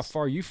 this is how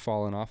far you've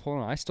fallen off.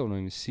 Hold on, I still don't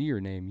even see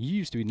your name. You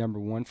used to be number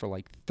 1 for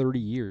like 30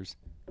 years.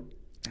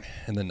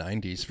 in the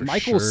 90s for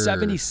Michael's sure.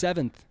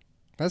 77th.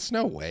 That's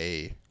no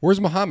way. Where's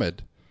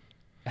Muhammad?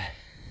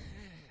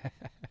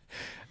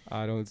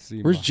 I don't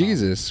see. Where's Muhammad.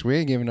 Jesus? We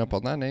ain't giving up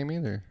on that name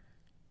either.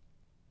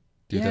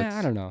 Dude, Yeah,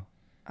 I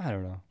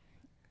don't know.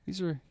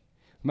 These are.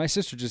 My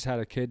sister just had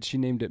a kid. She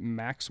named it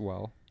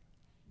Maxwell.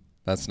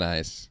 That's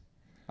nice.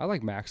 I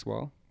like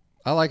Maxwell.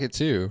 I like it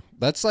too.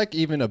 That's like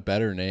even a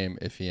better name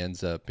if he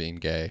ends up being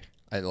gay.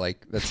 That's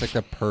like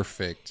the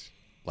perfect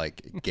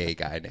like gay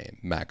guy name,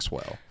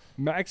 Maxwell.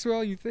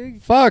 Maxwell, you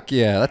think? Fuck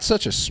yeah, that's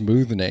such a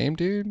smooth name,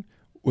 dude.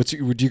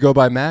 Would you go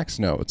by Max?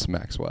 No, it's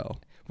Maxwell.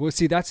 Well,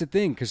 see, that's the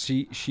thing, because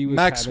she was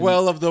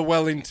Maxwell of the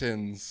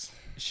Wellingtons.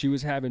 she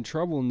was having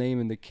trouble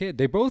naming the kid.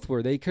 They both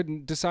were. They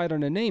couldn't decide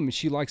on a name.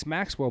 She likes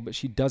Maxwell, but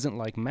she doesn't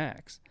like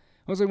Max.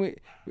 I was like, wait,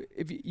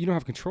 if you don't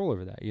have control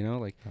over that, you know,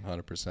 like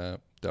 100%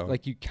 don't.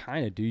 like you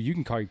kind of do. You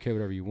can call your kid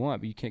whatever you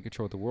want, but you can't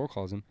control what the world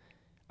calls him.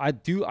 I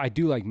do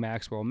like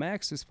Maxwell.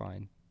 Max is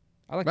fine.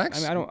 I like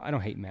Max. I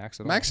don't hate Max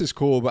at all. Max is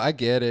cool, but I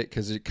get it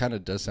because it kind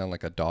of does sound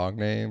like a dog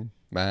name,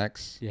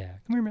 Max. Yeah,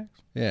 come here,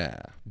 Max. Yeah,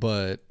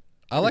 but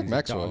I like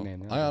Everything's a dog Maxwell. name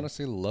now, I yeah.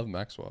 honestly love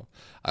Maxwell.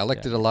 I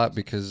liked Yeah, it a lot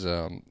because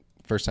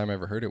first time I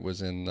ever heard it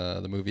was in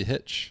the movie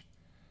Hitch.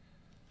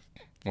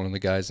 One of the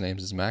guys'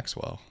 names is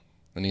Maxwell,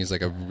 and he's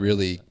like a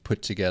really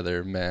put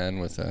together man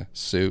with a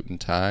suit and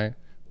tie.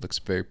 Looks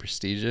very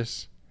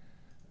prestigious.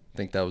 I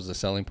think that was the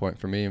selling point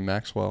for me in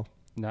Maxwell.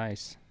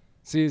 Nice.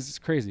 See, it's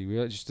crazy. We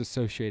just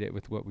associate it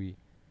with what we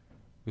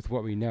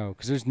know.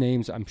 Because there's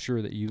names I'm sure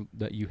that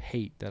you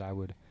hate that I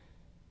would.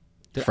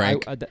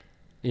 Frank.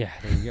 Yeah,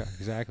 there you go.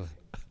 Exactly.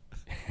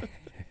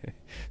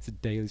 It's a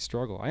daily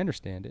struggle. I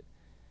understand it.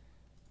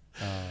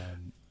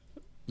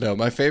 No,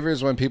 my favorite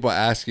is when people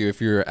ask you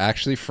if you're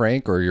actually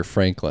Frank or you're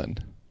Franklin.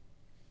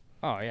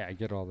 Oh yeah, I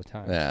get it all the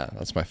time. Yeah,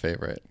 that's my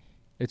favorite.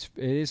 It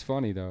is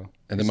funny though.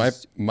 And then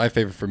my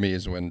favorite for me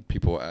is when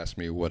people ask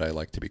me what I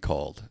like to be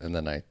called, and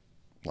then I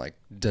like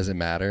doesn't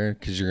matter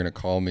because you're gonna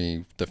call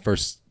me the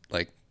first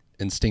like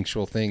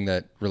instinctual thing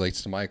that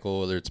relates to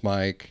Michael, whether it's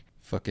Mike,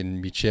 fucking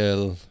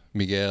Miguel.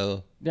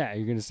 Yeah,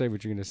 you're gonna say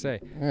what you're gonna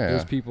say. Yeah.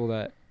 There's people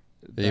that.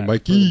 Hey, that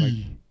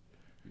Mikey.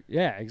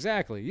 Yeah,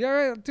 exactly. Yeah,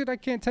 right, dude. I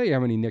can't tell you how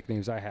many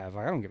nicknames I have.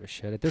 I don't give a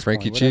shit at this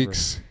Frankie point. Whatever.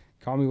 Cheeks.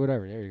 Call me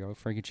whatever. There you go.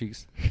 Frankie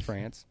Cheeks.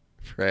 France.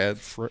 Fred.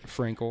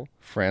 Frankel.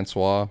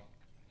 Francois.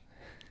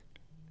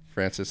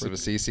 Francis of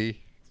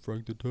Assisi.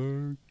 Frank the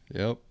Tank.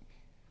 Yep.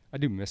 I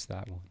do miss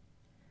that one.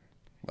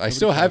 I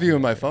still have you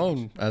in my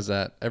phone as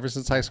that ever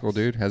since high school,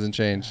 dude. Hasn't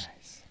changed.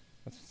 Nice.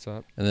 That's what's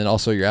up. And then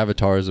also your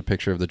avatar is a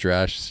picture of the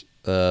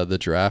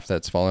giraffe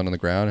that's falling on the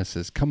ground. It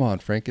says, "Come on,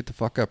 Frank, get the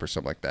fuck up," or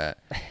something like that.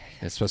 And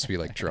it's supposed to be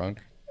like drunk.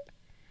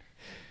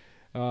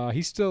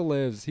 He still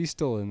lives. He's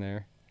still in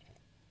there.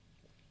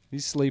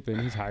 He's sleeping.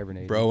 He's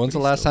hibernating. Bro, when's the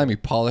last time you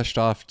polished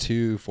off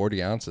 2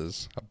 40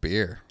 ounces of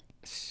beer?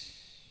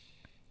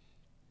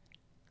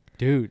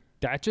 Dude,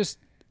 that just,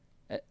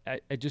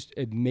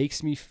 it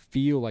makes me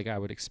feel like I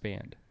would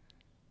expand.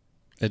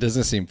 It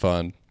doesn't seem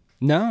fun.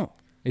 No,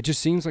 it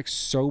just seems like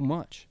so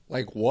much.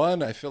 Like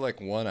 1, I feel like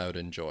 1 I would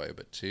enjoy,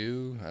 but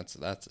 2, that's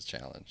a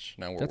challenge.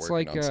 Now we're That's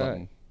working like, on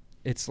something.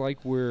 It's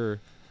like we're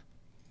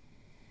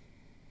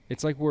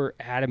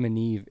Adam and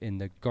Eve in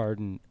the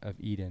Garden of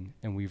Eden,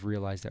 and we've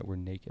realized that we're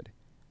naked.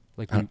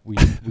 Like we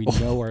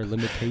know our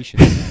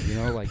limitations now, you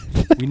know, like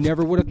we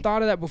never would have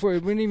thought of that before.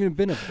 It wouldn't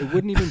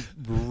even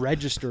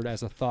registered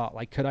as a thought.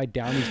 Like, could I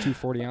down these 2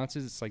 40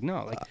 ounces? It's like,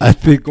 no, like I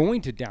think I'm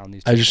going to down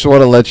these. I just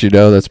want to let you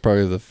know that's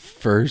probably the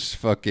first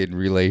fucking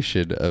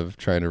relation of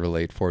trying to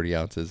relate 40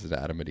 ounces and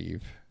Adam and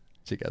Eve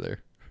together.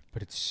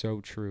 But it's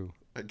so true.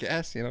 I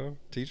guess,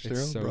 teach their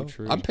It's own, so bro.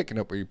 true. I'm picking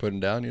up what you're putting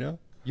down, You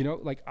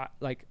know,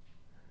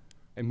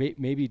 and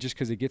maybe just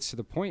because it gets to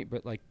the point,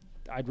 but like,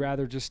 I'd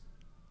rather just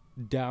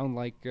down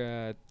like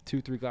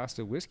 2-3 glasses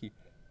of whiskey.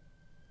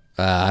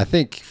 I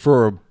think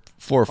for a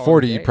Call it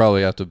 40, a you day.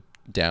 probably have to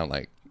down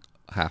like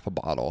half a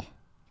bottle.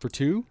 For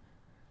 2?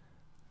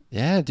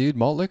 Yeah, dude,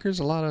 malt liquor's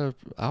a lot of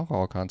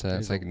alcohol content. It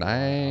It's is like a lot of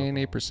alcohol.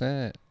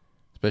 9-8%.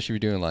 Especially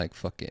if you're doing like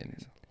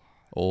fucking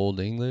old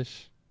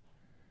English.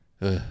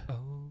 Ugh.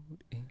 Old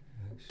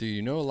English. Dude,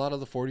 you know a lot of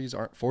the 40s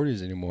aren't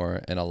 40s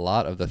anymore, and a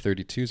lot of the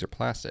 32s are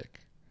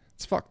plastic.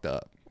 It's fucked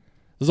up.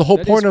 There's the whole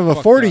That point is of a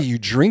fucked 40. up. You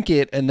drink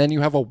it, and then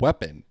you have a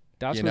weapon.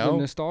 That's You where know? the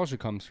nostalgia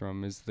comes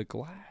from, is the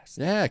glass.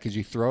 Yeah, because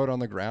you throw it on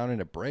the ground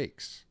and it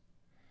breaks.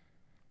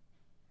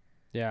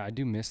 Yeah, I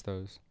do miss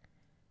those.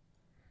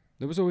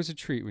 There was always a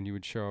treat when you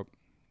would show up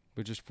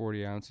with just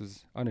 40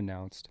 ounces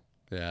unannounced.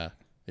 Yeah,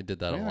 they did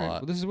that All a right,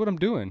 lot. well, this is what I'm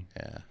doing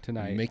Yeah.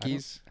 tonight.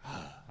 Mickey's.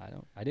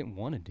 I didn't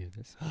want to do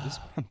this.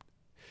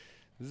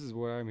 This is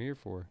what I'm here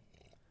for.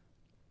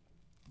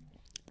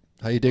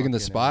 How you digging the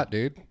Fucking spot,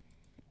 dude?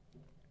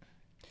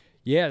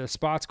 Yeah, the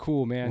spot's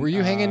cool, man. Were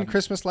you hanging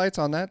Christmas lights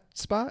on that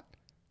spot?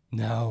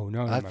 No,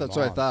 That's what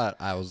I thought.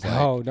 I was like,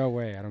 Oh, no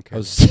way. I don't care.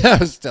 I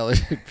was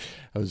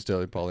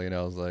telling Pauline,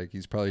 I was like,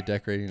 he's probably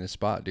decorating his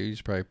spot, dude.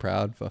 He's probably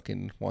proud.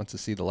 Fucking wants to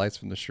see the lights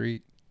from the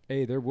street.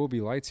 Hey, there will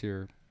be lights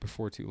here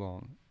before too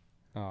long.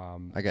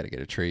 I gotta get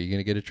a tree. You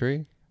gonna get a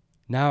tree?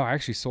 No, I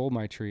actually sold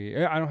my tree.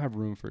 I don't have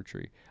room for a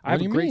tree. I What have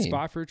do a you great mean?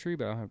 spot for a tree,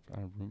 but I don't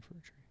have room for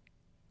a tree.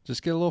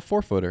 Just get a little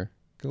 4-footer.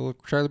 Get a little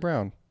Charlie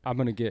Brown. I'm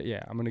gonna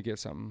get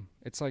something.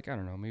 It's like, I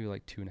don't know, maybe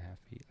like 2.5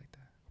 feet, like that.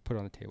 Put it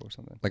on the table or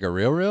something. Like a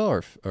real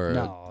or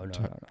No.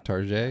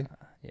 Target?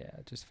 Yeah,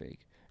 just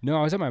fake. No,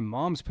 I was at my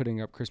mom's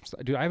putting up Christmas.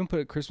 Dude, I haven't put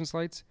up Christmas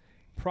lights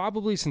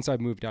probably since I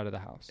moved out of the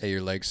house. Hey,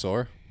 your legs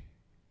sore?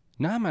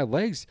 Nah, my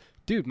legs,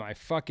 dude. My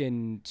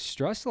fucking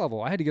stress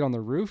level. I had to get on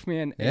the roof,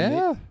 man. And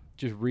Yeah. it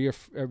just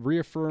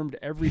reaffirmed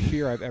every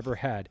fear I've ever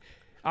had.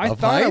 I Of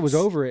thought I was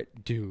heights? over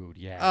it, dude.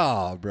 Yeah.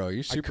 Oh, bro,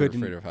 you're super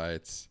couldn't- afraid of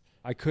heights.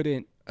 I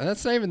couldn't. And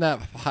that's not even that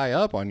high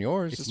up on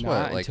yours. It's It's not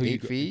what, like until you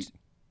 8 go- feet,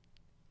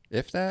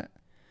 if that,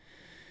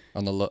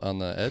 on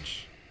the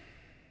edge.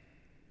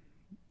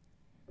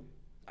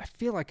 I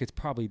feel like it's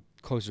probably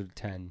closer to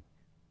 10.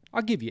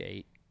 I'll give you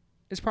 8.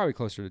 It's probably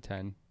closer to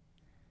 10.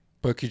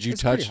 But could you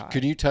It's pretty touch? high.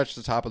 Could you touch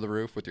the top of the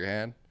roof with your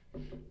hand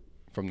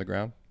from the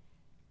ground?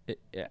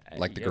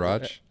 Like the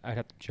garage? I'd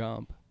have to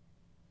jump.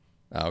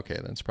 Oh, okay,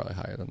 then it's probably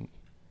higher than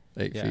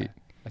 8 Yeah. feet.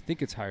 I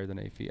think it's higher than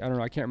 8 feet. I don't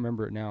know. I can't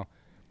remember it now.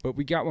 But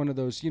we got one of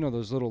those,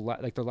 those little,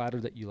 like the ladder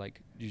that you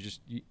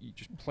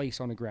just place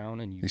on the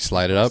ground and You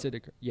slide it up?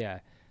 Yeah.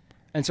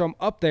 And so I'm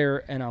up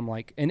there and I'm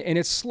like, and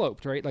it's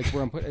sloped, right? Like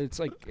where I'm put, it's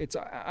like, it's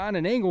on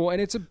an angle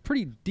and it's a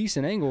pretty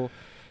decent angle.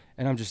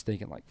 And I'm just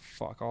thinking like,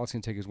 fuck, all it's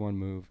going to take is one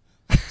move.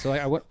 So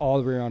like I went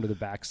all the way around to the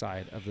back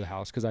side of the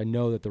house because I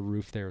know that the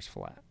roof there is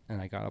flat.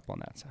 And I got up on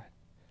that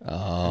side.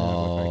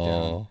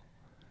 Oh.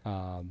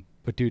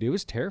 But dude, it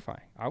was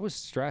terrifying. I was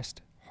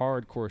stressed,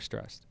 hardcore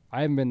stressed.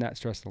 I haven't been that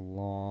stressed in a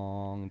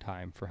long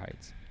time for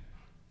heights.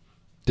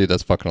 Dude,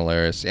 that's fucking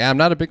hilarious. Yeah, I'm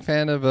not a big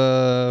fan of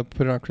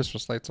putting on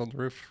Christmas lights on the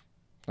roof.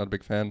 Not a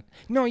big fan.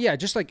 No, yeah,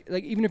 just like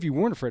even if you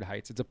weren't afraid of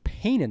heights, it's a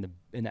pain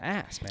in the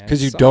ass, man.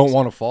 Because It you sucks. don't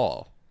want to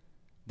fall.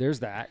 There's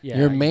that. Yeah.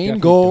 your you main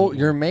definitely goal don't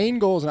your want- main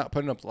goal is not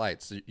putting up the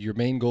lights. Your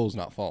main goal is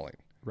not falling.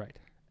 right.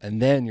 And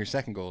then your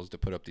second goal is to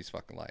put up these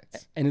fucking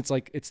lights. And it's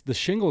like the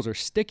shingles are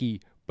sticky,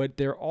 but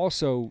they're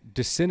also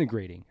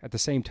disintegrating at the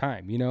same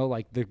time.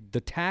 Like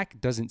the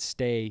tack doesn't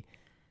stay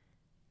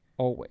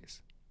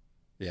always.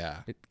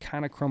 Yeah. It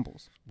kind of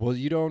crumbles. Well,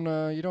 you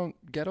don't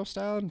ghetto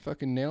style and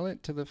fucking nail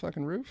it to the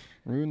fucking roof?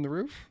 Ruin the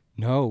roof?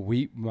 No,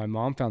 my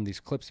mom found these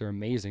clips. They're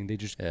amazing. They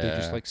just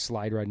Yeah. like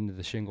slide right into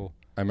the shingle.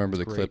 I remember It's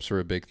the great. clips were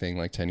a big thing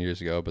like 10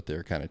 years ago, but they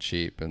were kind of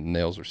cheap and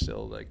nails were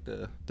still like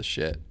the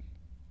shit.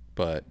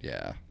 But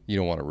yeah, you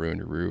don't want to ruin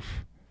your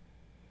roof.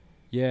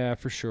 Yeah,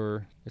 for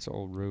sure. It's an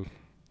old roof,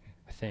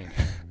 I think.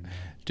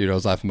 Dude, I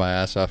was laughing my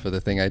ass off of the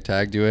thing I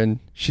tagged you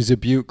in. She's a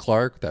Butte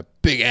Clark, that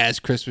big ass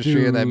Christmas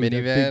tree in that Dude,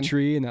 minivan. big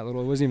tree and that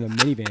little. It wasn't even a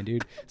minivan,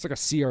 dude. It's like a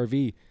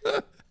CRV.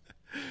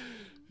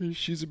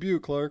 She's a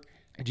Butte Clark.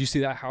 Did you see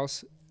that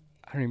house?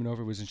 I don't even know if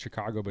it was in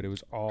Chicago, but it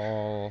was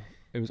all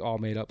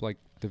made up like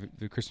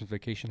the Christmas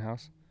Vacation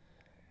house.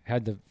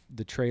 Had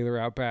the trailer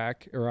out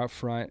back or out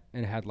front,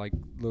 and it had like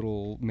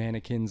little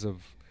mannequins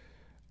of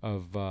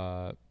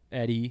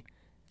Eddie.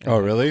 Oh,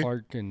 and really?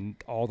 Clark and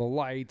all the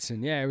lights,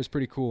 and yeah, it was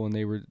pretty cool. And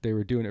they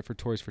were doing it for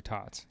Toys for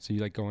Tots. So you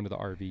like go into the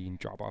RV and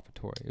drop off a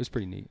toy. It was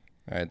pretty neat.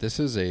 All right, this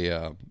is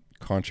a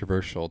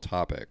controversial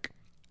topic,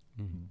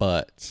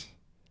 but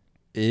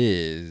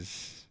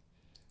is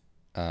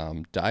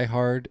Die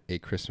Hard a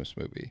Christmas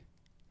movie?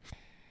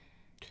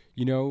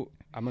 You know,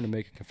 I'm gonna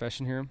make a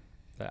confession here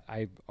that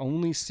I've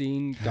only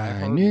seen Die I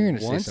Hard knew you were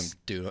gonna once. say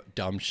some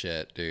dumb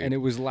shit, dude. And it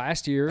was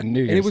last year, I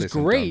knew you and were it gonna was say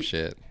some dumb great.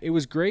 shit. It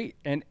was great,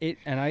 and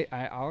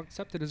I'll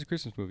accept it as a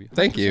Christmas movie.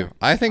 Thank you. 100%.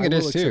 I think it will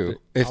is accept too.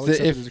 it. I'll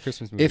accept it as a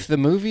Christmas movie. If the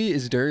movie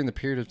is during the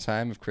period of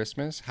time of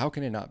Christmas, how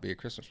can it not be a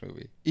Christmas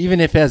movie? Even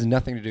if it has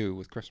nothing to do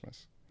with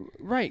Christmas.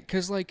 Right,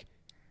 because like,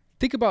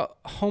 think about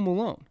Home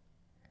Alone.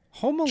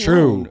 Home Alone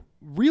True.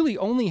 really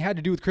only had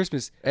to do with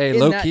Christmas. Hey, in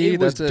low that key, it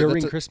was that's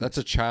during a Christmas. that's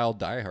a child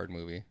Die Hard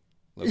movie.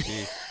 Low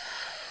key.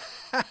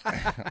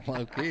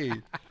 Low key.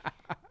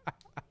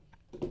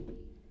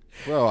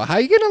 Bro, how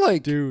you gonna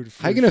like, Dude,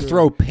 how you for gonna sure.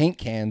 throw paint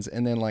cans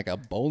and then like a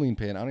bowling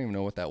pin? I don't even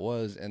know what that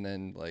was, and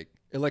then like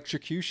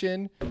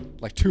electrocution,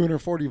 like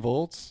 240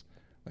 volts.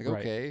 Like,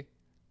 Right. okay,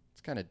 it's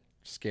kind of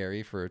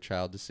scary for a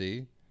child to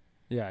see.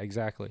 Yeah,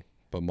 exactly.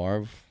 But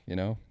Marv, you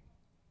know,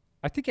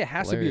 I think it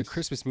has Hilarious. to be a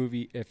Christmas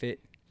movie if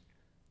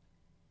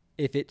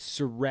if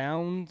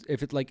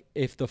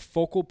the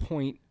focal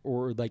point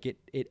or like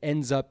it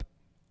ends up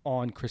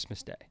on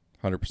Christmas Day.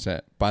 100%.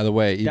 By the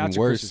way, even That's a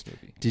worse.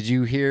 Christmas movie. Did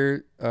you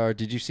hear?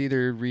 Did you see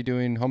they're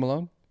redoing Home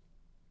Alone?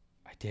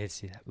 I did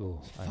see that.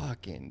 Ooh,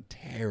 Fucking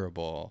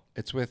terrible.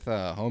 It's with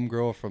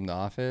Homegirl from The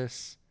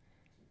Office.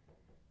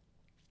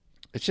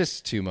 It's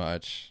just too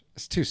much.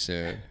 It's too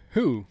soon.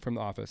 who from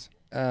The Office?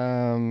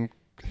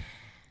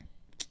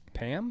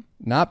 Pam?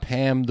 Not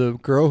Pam, the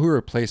girl who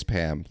replaced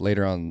Pam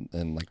later on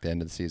in like the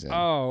end of the season.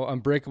 Oh,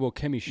 Unbreakable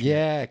Kimmy Schmidt.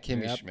 yeah,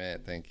 Kimmy Yep.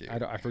 Schmidt. Thank you.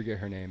 I forget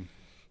her name.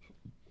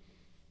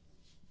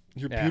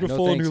 You're Yeah, no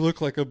beautiful and thanks. you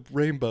look like a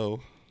rainbow.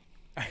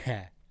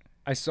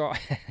 I saw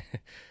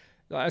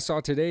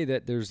today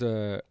that there's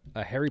a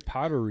Harry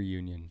Potter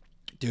reunion.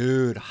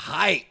 Dude,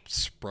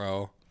 hyped,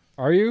 bro.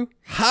 Are you?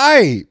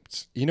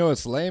 Hyped. You know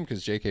it's lame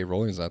because J.K.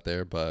 Rowling's not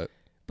there, but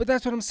But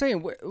that's what I'm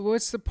saying.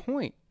 What's the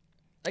point?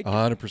 Like,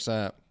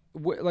 100%.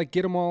 like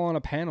get them all on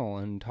a panel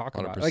and talk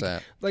about it.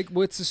 100%. Like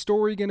what's the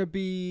story gonna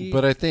be?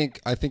 But I think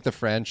the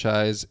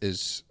franchise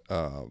is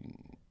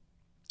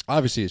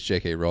obviously it's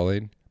J.K.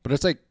 Rowling, but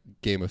it's like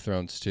Game of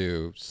Thrones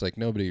too. It's like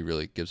nobody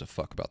really gives a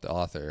fuck about the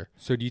author.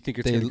 So do you think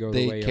it's gonna go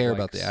the way They care of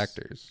like, about the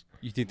actors.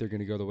 You think they're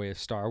gonna go the way of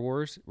Star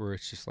Wars, where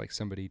it's just like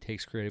somebody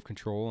takes creative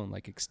control and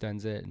like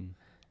extends it and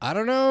I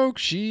don't know.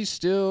 She's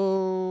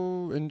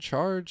still in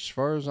charge, as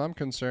far as I'm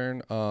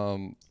concerned.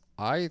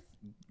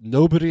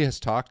 Nobody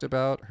has talked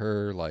about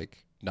her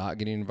like not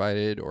getting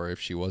invited, or if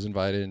she was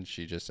invited and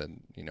she just said,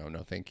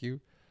 no, thank you.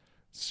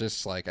 It's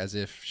just like as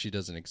if she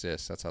doesn't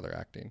exist. That's how they're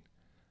acting.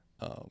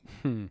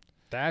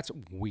 that's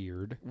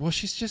weird. Well,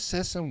 she just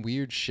says some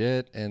weird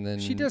shit, and then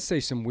She does say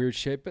some weird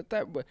shit, but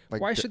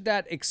Like why the- should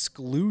that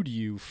exclude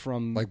you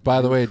from like.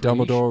 By the your way,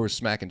 creation? Dumbledore was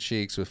smacking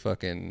cheeks with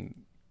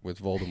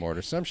Voldemort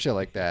or some shit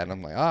like that, and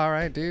I'm like, all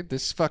right, dude,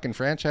 this fucking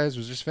franchise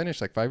was just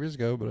finished like 5 years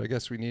ago, but I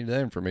guess we need that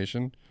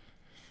information.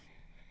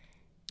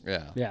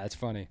 Yeah, Yeah, it's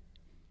funny.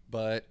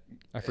 but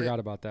I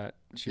forgot about that.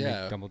 She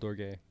yeah. made Dumbledore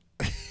gay.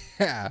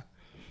 yeah,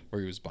 or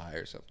he was bi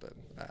or something.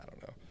 I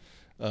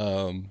don't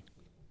know.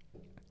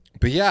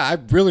 But yeah, I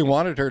really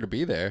wanted her to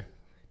be there.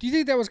 Do you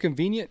think that was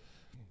convenient?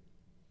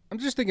 I'm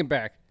just thinking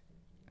back.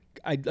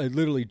 I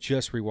literally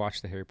just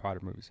rewatched the Harry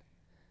Potter movies.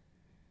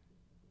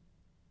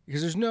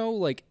 Because there's no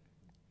like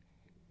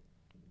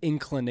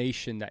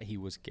inclination that he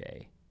was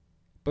gay.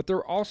 But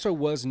there also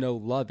was no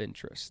love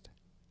interest.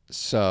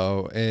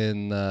 So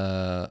in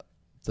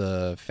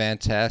the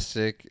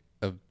Fantastic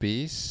of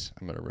Beasts,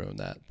 I'm gonna ruin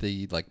that.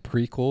 The like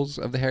prequels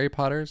of the Harry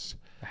Potters.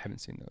 I haven't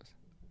seen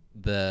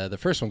those. The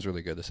first one's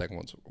really good. The second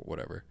one's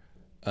whatever.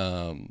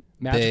 Magical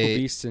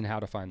Beasts and How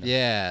to Find Them.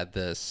 Yeah,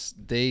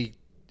 they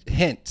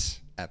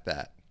hint at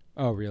that.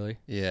 Oh, really?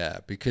 Yeah,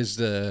 because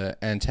the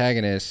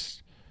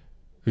antagonist,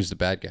 who's the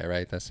bad guy,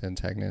 right? That's the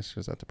antagonist. Or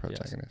is that the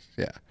protagonist?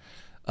 Yeah.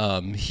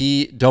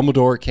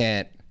 Dumbledore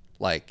can't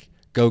like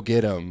go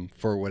get him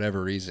for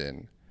whatever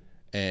reason,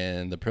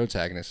 and the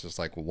protagonist is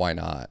like, why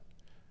not?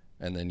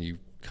 And then you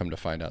come to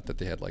find out that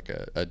they had like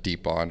a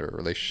deep bond or a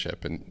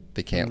relationship, and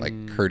they can't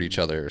like hurt each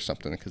other or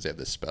something because they have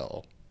this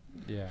spell.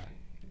 Yeah.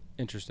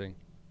 Interesting.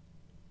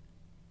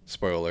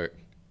 Spoiler alert.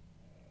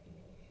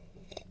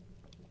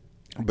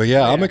 But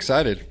yeah, I'm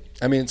excited.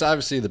 I mean, it's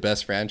obviously the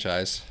best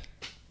franchise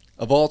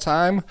of all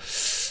time.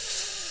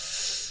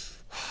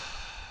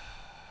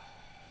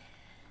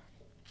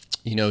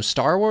 You know,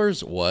 Star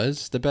Wars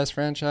was the best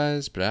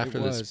franchise, but after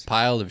this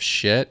pile of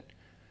shit,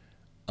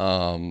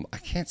 I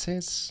can't say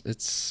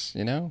it's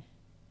you know.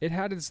 It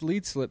had its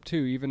lead slip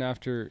too, even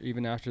after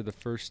the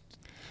first.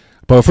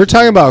 But if we're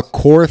talking about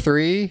core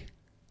 3,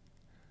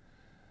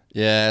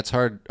 yeah, it's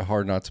hard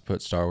not to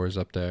put Star Wars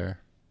up there.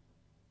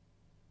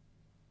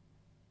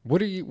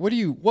 What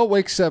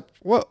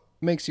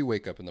makes you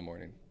wake up in the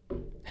morning?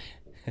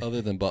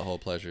 Other than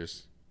butthole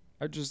pleasures.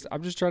 I'm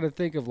just trying to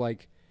think of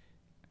like,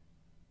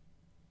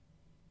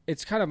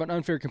 it's kind of an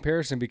unfair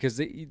comparison because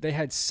they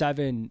had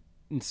 7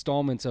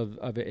 installments of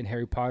it in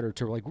Harry Potter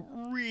to like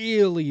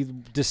really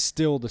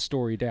distill the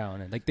story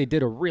down, and like they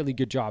did a really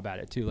good job at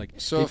it too. Like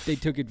so they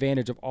took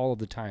advantage of all of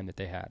the time that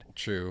they had.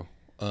 True.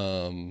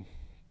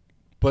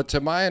 But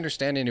to my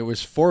understanding, it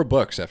was 4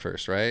 books at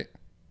first, right?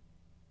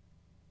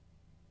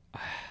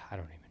 I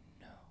don't even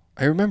know.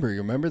 I remember. You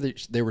remember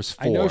that there was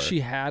 4. I know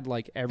she had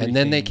like everything. And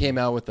then they came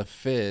out with the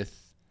 5th,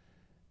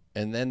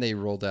 and then they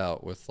rolled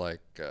out with like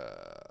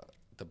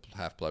the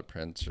Half-Blood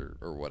Prince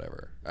or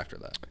whatever after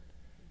that.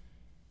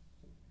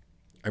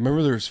 I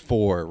remember there was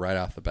 4 right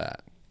off the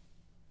bat.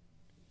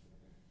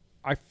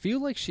 I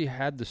feel like she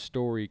had the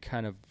story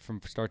kind of from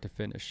start to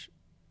finish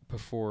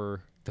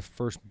before the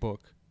first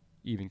book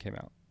even came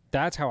out.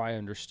 That's how I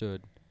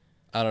understood.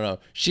 I don't know.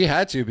 She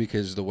had to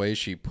because the way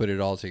she put it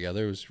all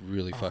together was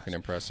really fucking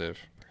impressive.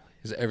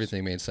 Because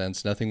everything made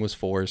sense. Nothing was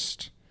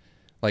forced.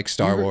 Like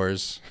Star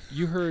Wars.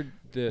 You heard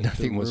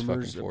nothing the was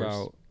rumors fucking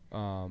forced.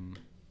 about,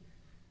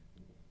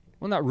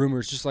 well, not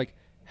rumors, just like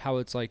how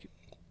it's like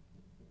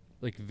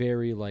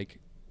very like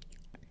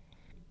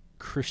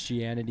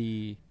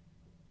Christianity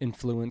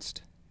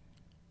influenced,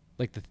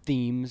 like the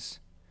themes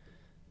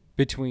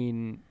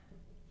between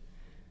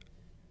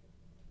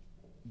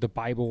the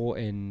Bible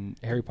and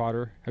Harry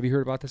Potter. Have you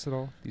heard about this at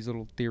all? These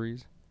little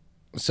theories?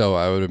 So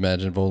I would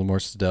imagine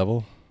Voldemort's the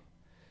devil?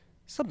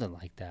 Something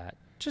like that.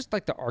 Just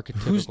like the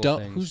archetypical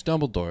things. Who's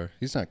Dumbledore?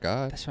 He's not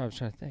God. That's what I was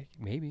trying to think.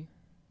 Maybe.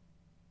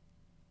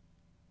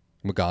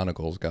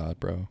 McGonagall's God,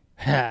 bro.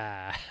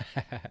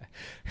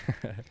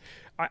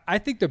 I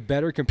think the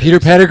better Peter comparison...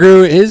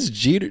 Pettigrew is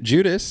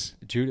Judas.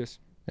 Judas.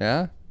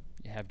 Yeah?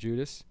 You have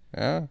Judas.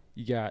 Yeah.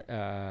 You got...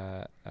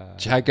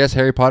 I guess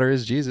Harry Potter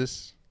is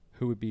Jesus.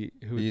 Who would be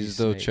He's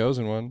the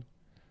chosen one.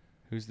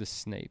 Who's the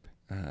Snape?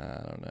 I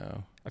don't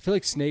know. I feel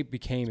like Snape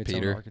became its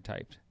Peter. own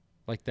archetype.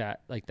 Like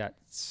that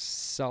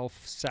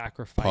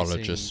self-sacrificing...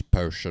 Apologist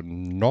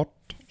potion not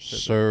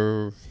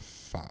so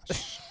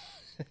fast.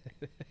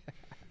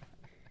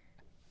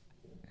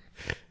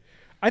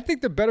 I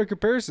think the better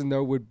comparison,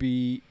 though, would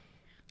be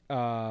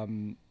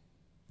Lord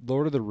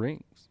of the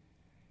Rings.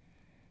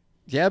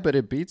 Yeah, but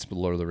it beats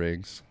Lord of the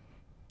Rings.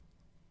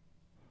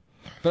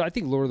 But I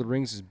think Lord of the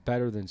Rings is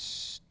better than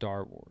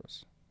Star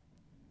Wars.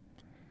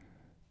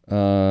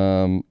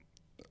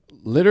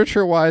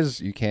 Literature-wise,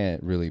 you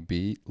can't really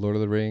beat Lord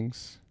of the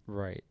Rings.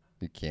 Right.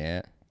 You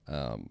can't.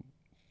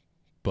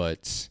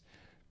 But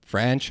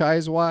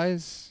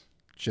franchise-wise,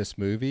 just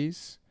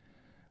movies.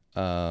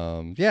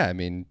 Yeah, I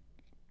mean,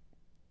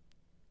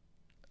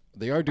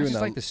 they are doing I just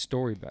that. like the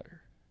story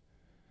better.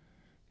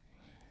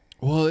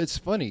 Well, it's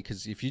funny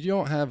because if you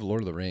don't have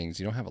Lord of the Rings,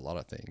 you don't have a lot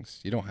of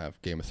things. You don't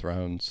have Game of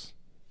Thrones,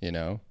 you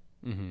know?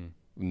 Mm-hmm.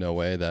 No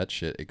way that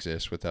shit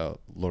exists without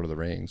Lord of the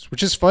Rings.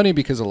 Which is funny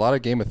because a lot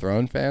of Game of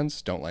Thrones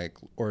fans don't like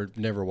or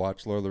never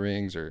watch Lord of the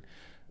Rings, or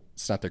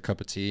it's not their cup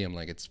of tea. I'm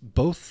like, it's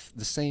both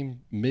the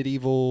same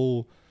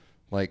medieval,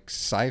 like,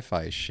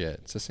 sci-fi shit.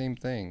 It's the same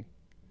thing.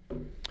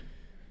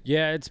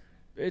 Yeah,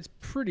 it's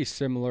pretty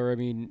similar. I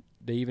mean,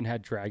 they even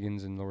had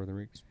dragons in Lord of the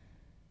Rings.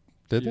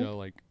 Did they? Know,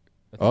 like,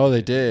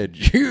 they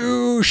did.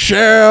 You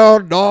shall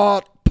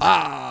not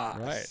pass.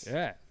 Right,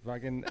 yeah.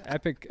 Fucking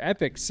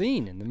epic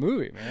scene in the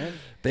movie, man.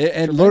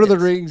 And Lord of the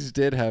Rings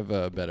did have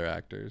better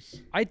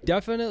actors. I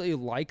definitely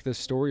like the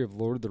story of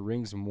Lord of the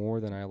Rings more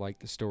than I like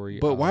the story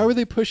But why were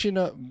they pushing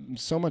up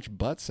so much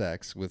butt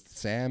sex with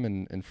Sam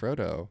and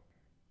Frodo?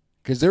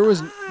 Because there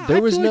was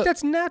like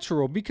that's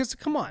natural. Because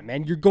come on,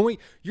 man, you're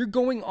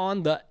going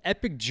on the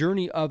epic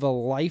journey of a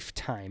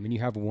lifetime, and you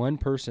have one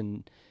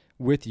person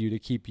with you to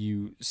keep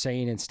you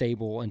sane and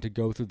stable and to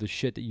go through the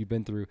shit that you've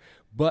been through,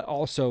 but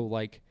also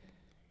like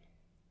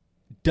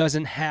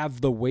doesn't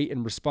have the weight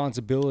and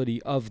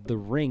responsibility of the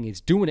ring.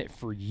 It's doing it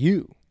for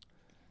you.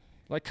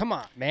 Like, come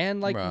on, man.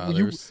 Like,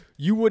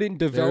 you wouldn't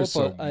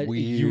develop a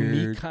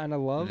unique kind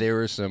of love. There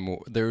were some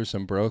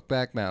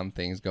Brokeback Mountain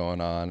things going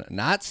on.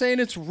 Not saying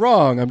it's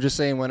wrong. I'm just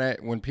saying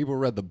when people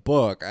read the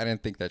book, I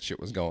didn't think that shit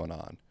was going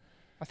on.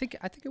 I think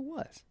it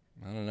was.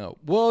 I don't know.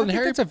 Well,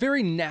 that's a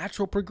very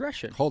natural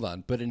progression. Hold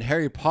on, but in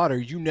Harry Potter,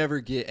 you never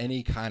get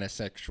any kind of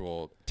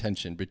sexual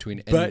tension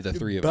between any of the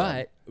three of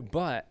them.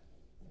 But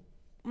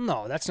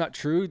no, that's not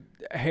true.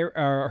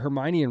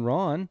 Hermione and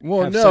Ron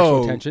have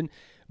sexual tension.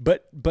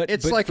 But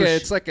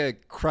it's like a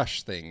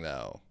crush thing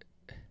though.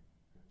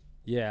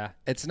 Yeah.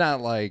 It's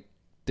not like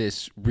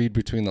this read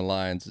between the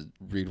lines,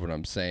 read what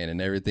I'm saying,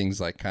 and everything's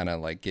like kind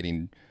of like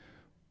getting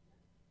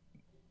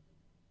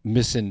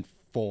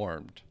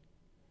misinformed.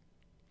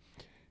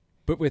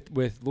 But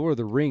with Lord of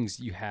the Rings,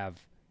 you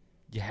have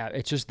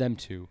it's just them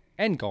two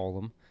and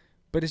Gollum,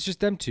 but it's just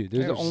them two.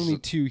 They're the only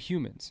two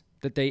humans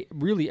that they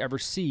really ever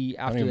see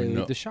after they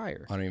leave the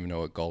Shire. I don't even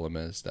know what Gollum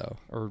is though.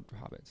 Or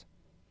hobbits.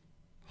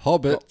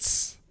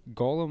 Hobbits.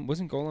 Gollum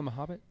wasn't Gollum a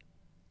hobbit?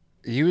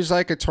 He was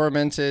like a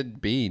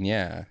tormented being.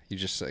 Yeah, he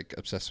just like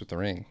obsessed with the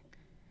ring.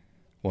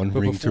 One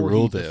ring to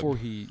rule them. Before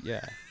he,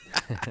 yeah.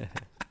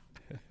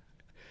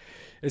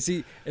 And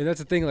see, and that's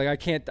the thing. Like, I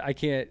can't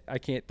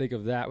think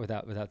of that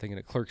without thinking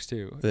of Clerks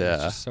too. Yeah,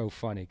 it's just so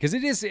funny because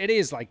it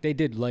is like they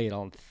did lay it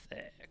on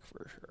thick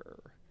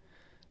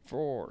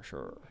for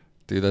sure.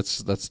 Dude,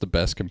 that's the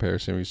best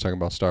comparison when he's talking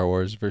about Star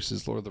Wars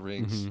versus Lord of the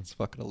Rings. Mm-hmm. It's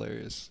fucking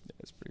hilarious. Yeah,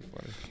 it's pretty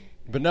funny.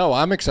 But no,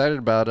 I'm excited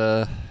about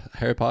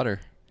Harry Potter.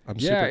 I'm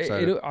super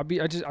excited.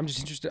 I'm just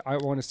interested. I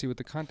want to see what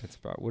the content's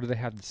about. What do they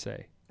have to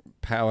say?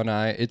 Pal and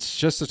I, it's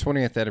just the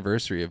 20th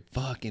anniversary of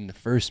fucking the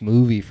first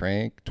movie,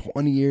 Frank.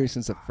 20 years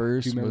since the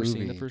first movie. Do you remember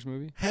seeing the first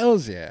movie?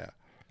 Hells yeah.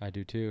 I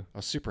do too. I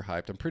was super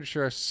hyped. I'm pretty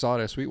sure I saw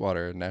it at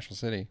Sweetwater in National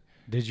City.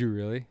 Did you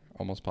really?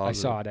 Almost positive.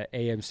 I saw it at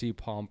AMC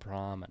Palm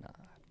Promenade.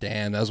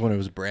 Damn, that was when it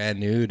was brand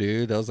new,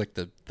 dude. That was like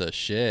the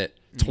shit.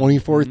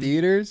 24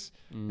 theaters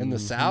in the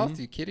South?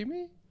 You kidding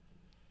me?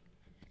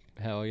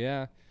 Hell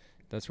yeah.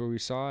 That's where we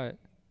saw it.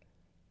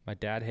 My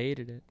dad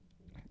hated it.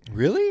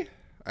 Really?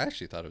 I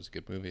actually thought it was a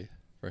good movie.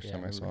 First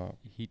time I saw it.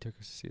 He took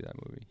us to see that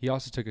movie. He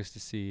also took us to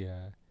see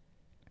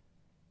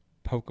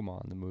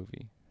Pokemon, the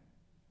movie.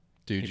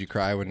 Dude, did you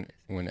cry when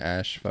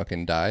Ash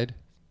fucking died?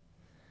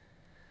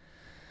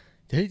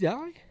 Did he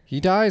die? He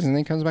dies and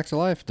then comes back to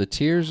life. The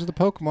tears of the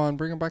Pokemon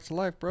bring him back to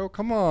life, bro.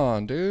 Come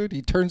on, dude.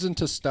 He turns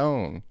into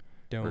stone.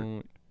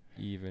 Don't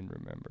even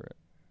remember it.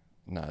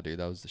 Nah, dude,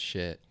 that was the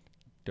shit.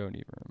 Don't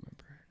even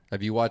remember it.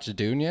 Have you watched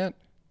Dune yet?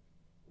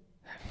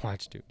 I haven't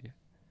watched Dune yet.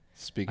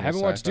 Speaking I haven't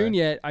of watched sci-fi. Dune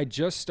yet. I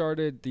just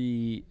started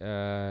the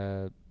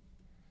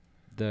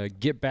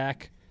Get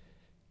Back.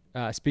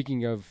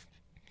 Speaking of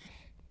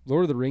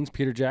Lord of the Rings,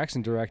 Peter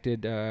Jackson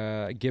directed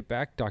Get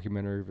Back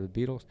documentary over the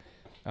Beatles.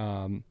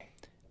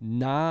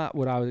 Not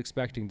what I was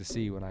expecting to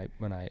see when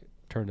I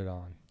turned it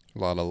on. A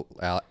lot of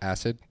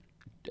acid?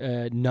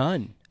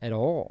 None at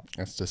all.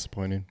 That's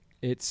disappointing.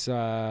 It's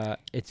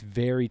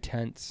very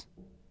tense.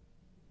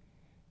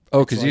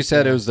 Oh, because you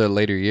said it was the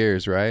later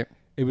years, right?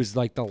 It was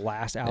like the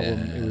last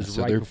album. Yeah, It was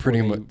so right they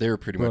were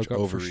pretty much broke up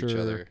over for each sure.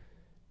 other.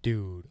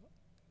 Dude.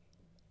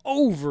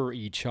 Over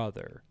each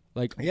other.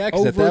 Like, yeah,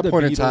 because at that the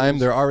point in Beatles, time,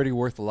 they're already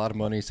worth a lot of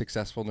money,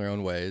 successful in their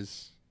own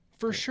ways.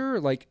 For sure.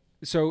 Like,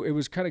 so it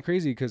was kind of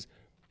crazy because,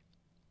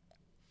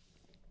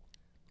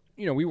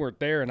 you know, we weren't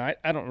there, and I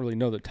don't really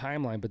know the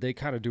timeline, but they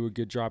kind of do a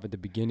good job at the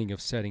beginning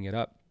of setting it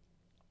up.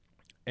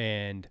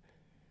 And,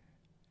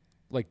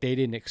 like, they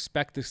didn't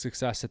expect the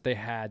success that they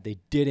had. They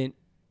didn't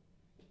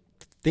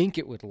think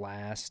it would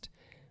last.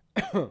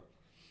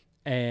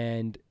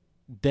 And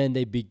then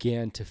they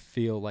began to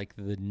feel like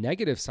the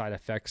negative side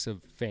effects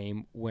of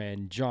fame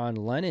when John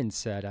Lennon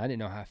said, I didn't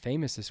know how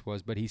famous this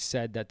was, but he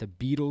said that the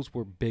Beatles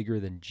were bigger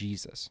than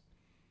Jesus.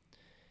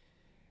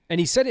 And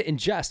he said it in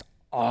jest,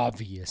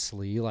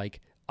 obviously, you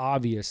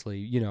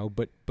know,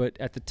 but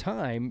at the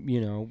time,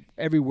 you know,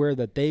 everywhere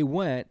that they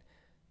went,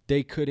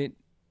 they couldn't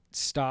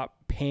stop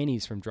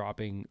panties from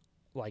dropping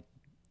like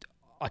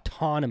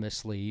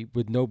autonomously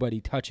with nobody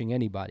touching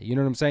anybody. You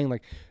know what I'm saying?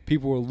 Like,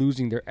 people were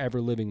losing their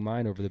ever-living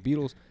mind over the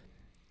Beatles.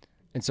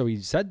 And so he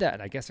said that,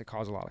 and I guess it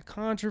caused a lot of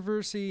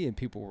controversy, and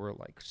people were,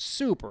 like,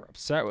 super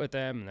upset with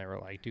them, and they were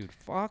like, dude,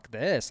 fuck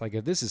this. Like,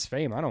 if this is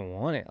fame, I don't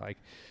want it.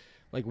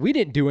 Like we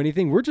didn't do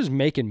anything. We're just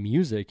making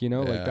music, you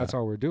know? Yeah. Like, that's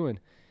all we're doing.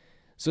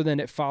 So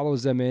then it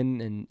follows them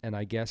in, and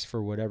I guess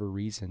for whatever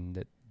reason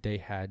that they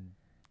had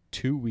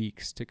 2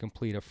 weeks to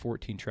complete a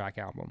 14-track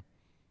album.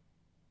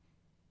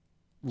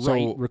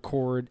 So,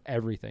 record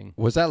everything.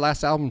 Was that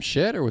last album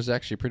shit, or was it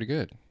actually pretty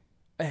good?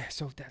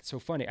 So that's so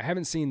funny. I've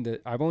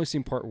only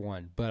seen part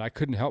one, but I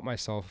couldn't help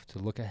myself to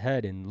look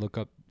ahead and look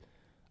up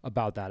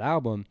about that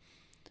album.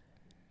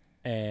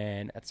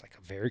 And it's like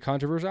a very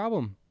controversial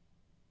album.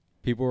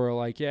 People were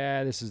like,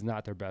 yeah, this is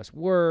not their best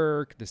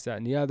work, this, that,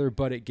 and the other,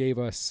 but it gave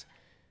us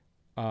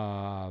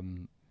Let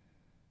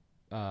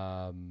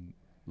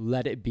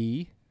It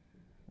Be.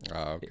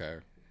 Oh, okay.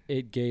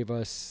 It gave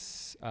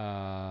us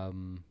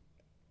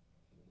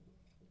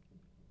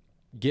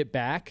Get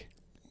Back.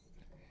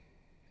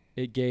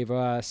 It gave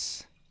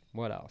us,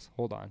 what else?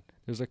 Hold on.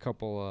 There's a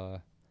couple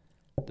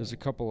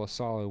of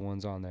solid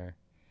ones on there.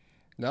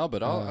 No,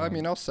 but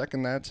I'll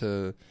second that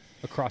to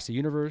Across the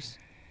Universe,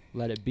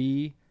 Let It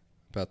Be.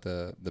 About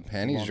the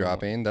panties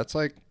dropping. That's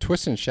like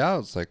Twist and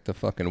Shout's like the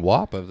fucking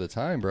WAP of the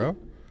time, bro.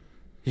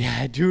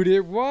 Yeah, dude,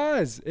 it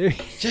was.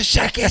 Just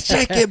shake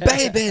it,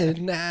 baby,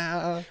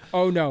 now.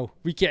 Oh, no.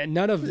 We can't,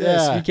 none of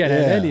this. We can't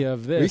have any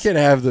of this. We can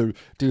have dude,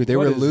 they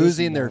What were is this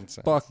losing their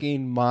nonsense?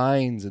 fucking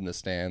minds in the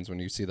stands when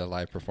you see the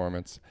live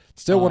performance.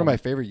 Still one of my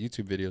favorite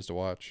YouTube videos to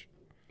watch.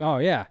 Oh,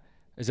 yeah.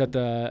 Is that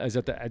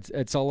the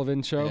Ed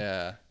Sullivan show?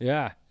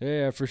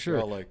 Yeah, for sure.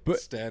 They're all like But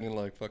standing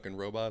like fucking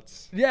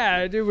robots.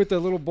 yeah, dude, with the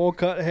little bowl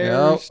cut hair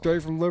Yep.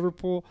 straight from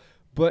Liverpool.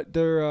 But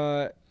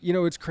they're,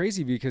 it's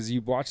crazy because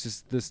you watch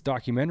this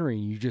documentary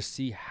and you just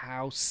see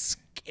how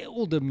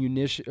skilled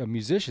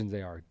musicians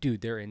they are.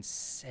 Dude, they're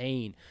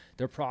insane.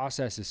 Their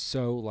process is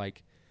so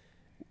like,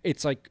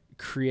 it's like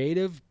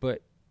creative,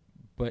 but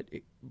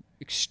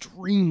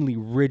extremely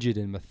rigid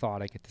and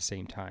methodic at the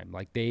same time.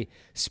 Like they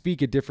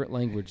speak a different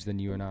language than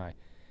you and I.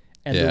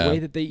 And Yeah. the way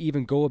that they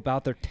even go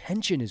about their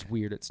tension is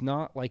weird. It's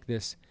not like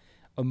this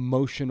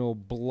emotional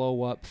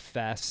blow up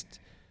fest,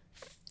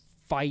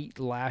 fight,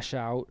 lash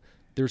out.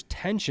 There's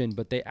tension,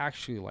 but they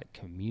actually like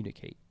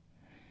communicate.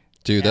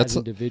 Dude, as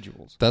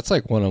individuals. That's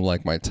like one of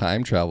like my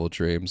time travel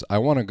dreams. I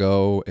want to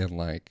go and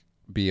like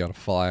be on a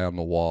fly on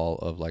the wall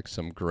of like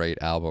some great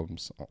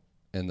albums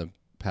in the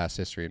past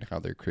history and how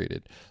they're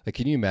created. Like,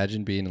 can you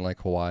imagine being in like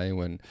Hawaii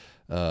when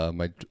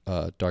my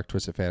Dark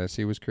Twisted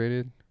Fantasy was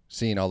created?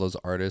 Seeing all those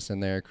artists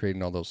in there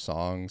creating all those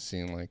songs,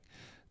 seeing like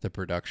the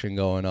production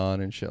going on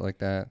and shit like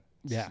that.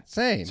 Yeah. It's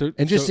insane. So-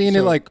 and just so- seeing so-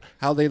 it like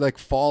how they like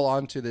fall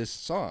onto this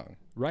song.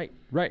 Right.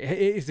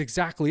 It's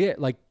exactly it.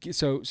 Like,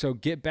 so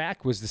Get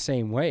Back was the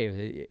same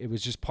way. It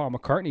was just Paul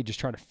McCartney just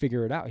trying to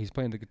figure it out. He's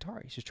playing the guitar.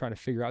 He's just trying to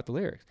figure out the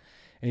lyrics.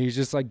 And he's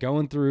just like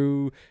going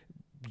through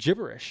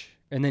gibberish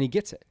and then he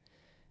gets it.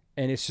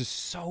 And it's just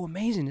so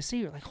amazing to see.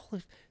 You're like,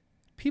 holy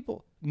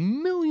people,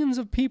 millions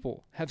of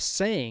people have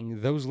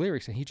sang those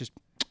lyrics and he just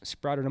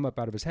sprouted them up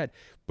out of his head.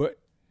 But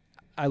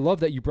I love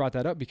that you brought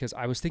that up because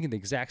I was thinking the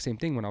exact same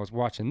thing when I was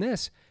watching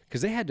this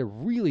because they had to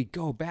really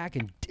go back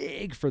and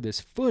dig for this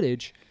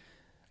footage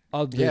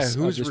of this.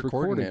 Who's of this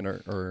recording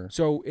recording. it or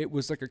So it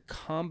was like a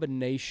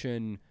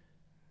combination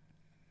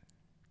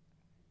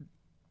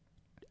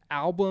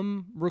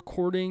album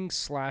recording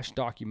 /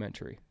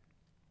 documentary.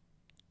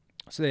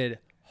 So they had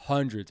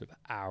hundreds of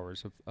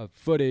hours of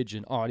footage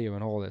and audio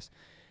and all this.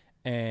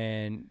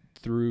 And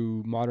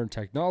through modern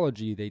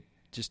technology, they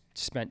just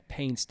spent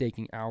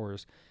painstaking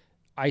hours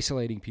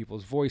isolating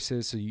people's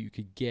voices so you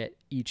could get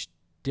each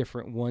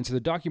different one. So the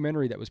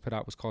documentary that was put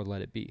out was called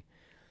Let It Be.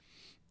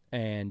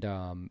 And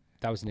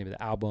that was the name of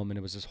the album, and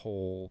it was this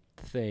whole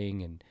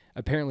thing. And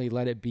apparently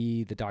Let It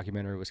Be, the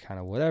documentary, was kind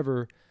of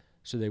whatever.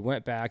 So they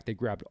went back, they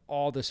grabbed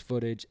all this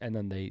footage, and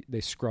then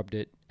they scrubbed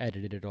it,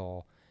 edited it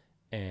all,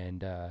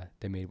 and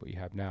they made what you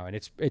have now. And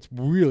it's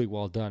really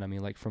well done. I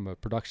mean, like from a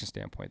production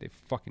standpoint, they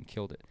fucking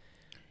killed it.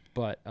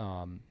 But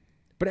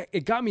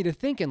it got me to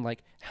thinking,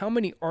 like, how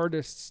many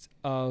artists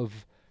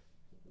of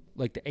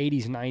like the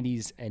 80s,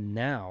 90s, and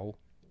now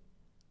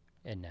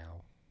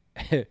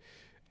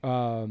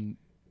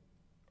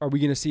are we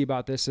going to see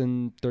about this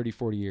in 30,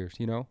 40 years,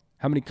 you know?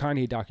 How many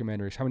Kanye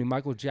documentaries? How many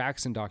Michael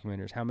Jackson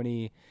documentaries? How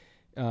many,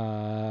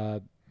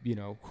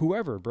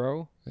 whoever,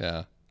 bro?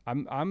 yeah.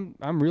 I'm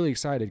really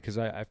excited because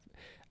I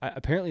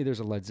apparently there's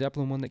a Led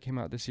Zeppelin one that came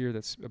out this year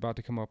that's about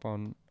to come up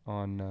on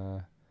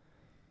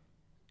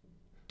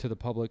to the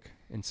public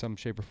in some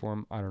shape or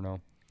form. I don't know.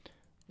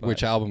 But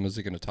Which album is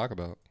it going to talk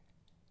about?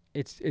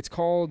 It's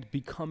called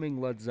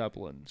Becoming Led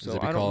Zeppelin. So Is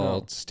it I don't know.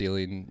 called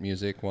Stealing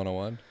Music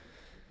 101?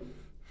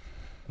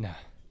 No,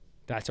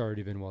 that's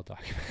already been well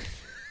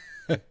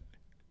documented.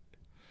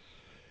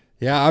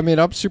 Yeah, I mean,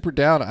 I'm super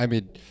down. I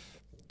mean,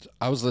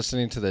 I was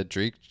listening to the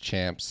Drake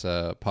Champs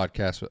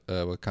podcast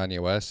with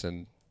Kanye West,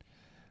 and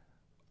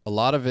a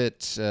lot of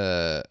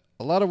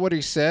what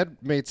he said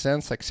made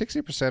sense. Like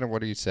 60% of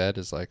what he said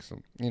is like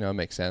some, it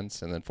makes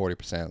sense, and then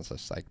 40% is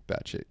just like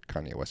batshit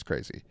Kanye West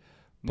crazy.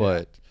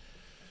 But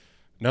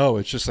no,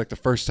 it's just like the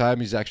first time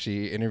he's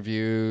actually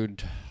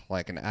interviewed,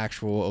 like an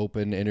actual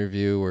open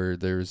interview where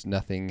there's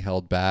nothing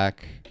held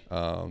back,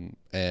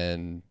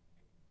 and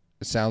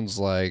it sounds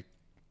like.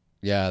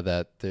 Yeah,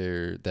 that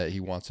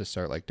he wants to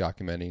start like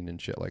documenting and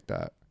shit like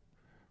that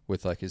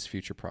with like his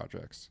future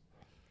projects.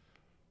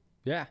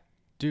 Yeah,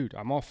 dude,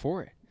 I'm all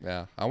for it.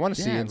 Yeah, I want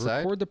to see inside.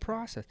 Record the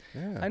process.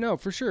 Yeah, I know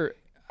for sure.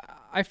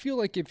 I feel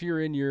like if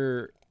you're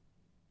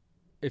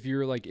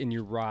like in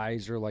your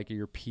rise or like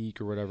your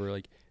peak or whatever,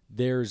 like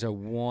there's a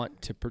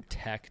want to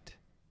protect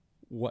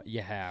what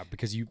you have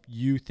because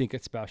you think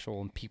it's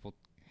special and people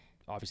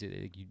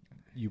obviously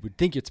you would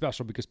think it's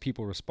special because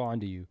people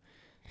respond to you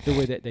the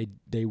way that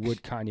they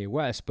would Kanye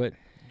West. But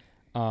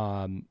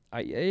I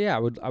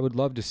would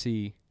love to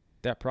see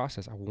that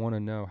process. I want to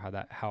know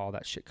how all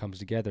that shit comes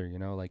together,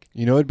 like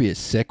it'd be a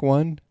sick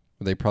one.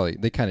 They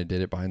kind of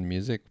did it behind the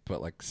music,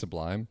 but like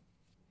Sublime.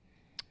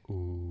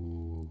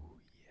 Ooh,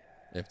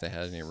 if they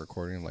had any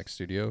recording like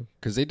studio,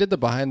 because they did the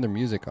behind the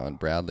music on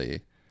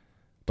Bradley,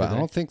 but Did I they?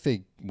 don't think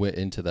they went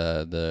into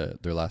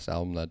their last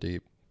album that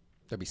deep.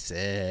 That'd be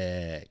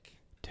sick.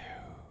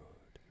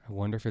 I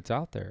wonder if it's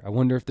out there. I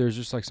wonder if there's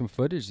just like some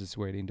footage that's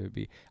waiting to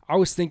be. I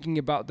was thinking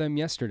about them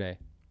yesterday.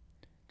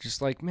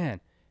 Just like, man,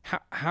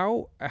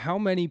 how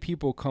many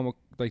people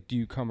do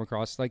you come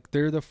across? Like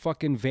they're the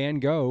fucking Van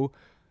Gogh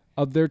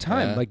of their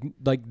time. Yeah.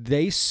 Like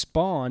they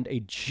spawned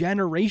a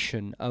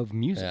generation of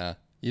music. Yeah,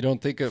 you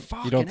don't think of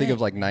Fucking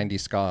like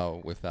 90s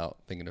ska without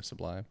thinking of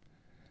Sublime.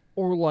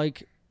 Or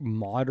like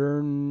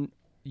modern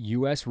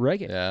U.S.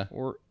 reggae Yeah.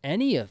 or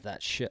any of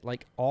that shit.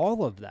 Like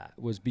all of that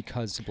was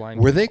because Sublime.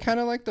 Were they kind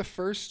of like the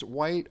first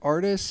white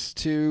artists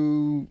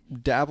to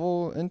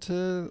dabble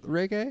into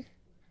reggae?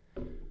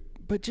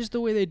 But just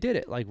the way they did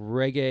it, like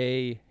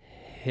reggae,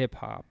 hip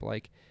hop,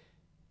 like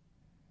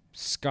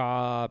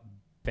ska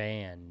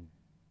band.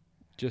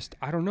 Just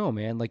I don't know,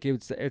 man. Like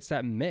it's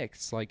that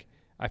mix. Like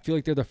I feel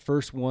like they're the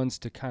first ones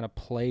to kind of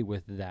play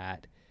with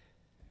that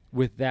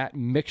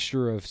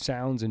mixture of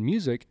sounds and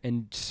music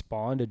and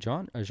spawned a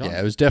genre. Yeah,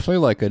 it was definitely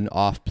like an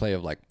off play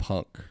of like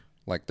punk.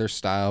 Like their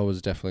style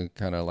was definitely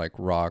kind of like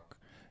rock,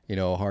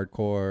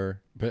 hardcore,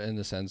 but in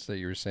the sense that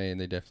you were saying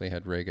they definitely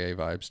had reggae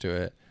vibes to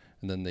it.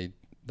 And then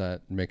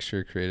that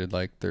mixture created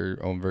like their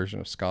own version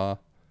of ska.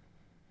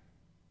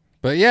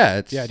 But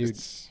yeah, dude.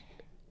 It's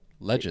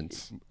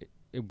legends.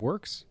 It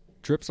works.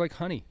 Drips like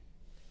honey.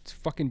 It's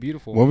fucking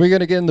beautiful. When are we going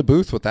to get in the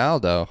booth with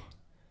Aldo?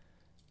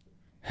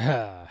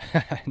 No,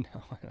 I don't.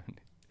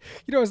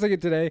 I was thinking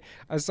today.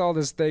 I saw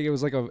this thing. It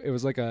was like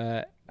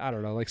a I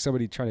don't know, like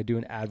somebody trying to do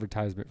an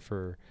advertisement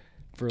for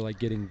like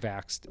getting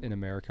vaxxed in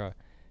America,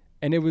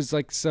 and it was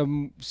like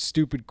some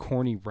stupid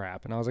corny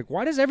rap. And I was like,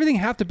 why does everything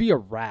have to be a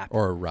rap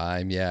Or a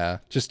rhyme? Yeah,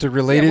 just to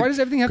relate it. Why does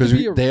everything have to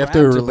be a they have rap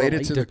to relate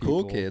it to the people?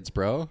 cool kids,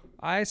 bro.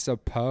 I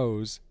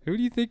suppose. Who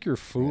do you think you're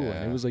fooling?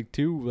 Yeah. It was like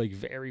two like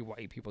very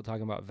white people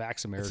talking about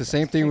Vax America. It's the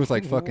same thing with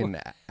like what? fucking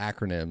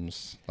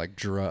acronyms, like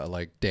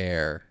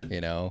DARE.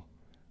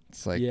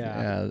 It's like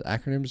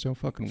acronyms don't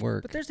fucking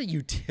work. But there's a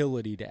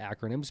utility to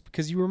acronyms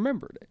because you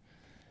remembered it.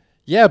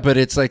 Yeah, but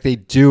it's like they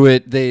do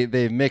it.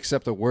 They mix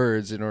up the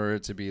words in order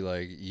to be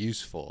like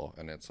useful,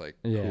 and it's like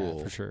cool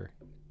for sure.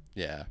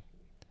 Yeah.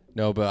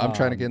 No, but I'm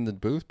trying to get in the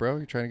booth, bro.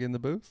 You trying to get in the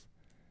booth?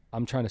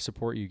 I'm trying to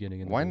support you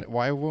getting in the booth.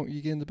 Why won't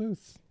you get in the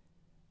booth?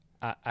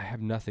 I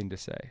have nothing to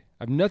say.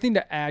 I have nothing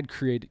to add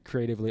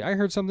creatively. I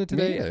heard something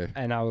today,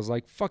 and I was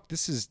like, "Fuck,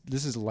 this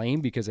is lame,"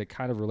 because I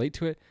kind of relate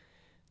to it.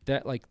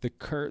 That like the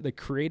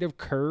creative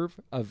curve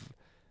of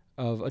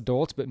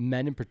adults, but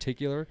men in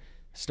particular,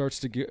 starts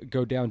to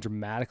go down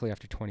dramatically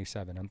after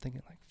 27. I'm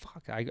thinking like,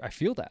 "Fuck, I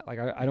feel that. Like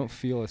I don't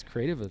feel as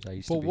creative as I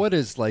used to be." Well, what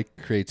is like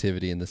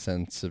creativity in the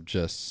sense of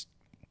just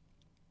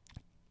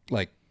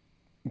like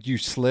you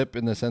slip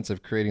in the sense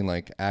of creating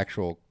like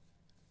actual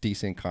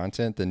decent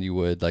content than you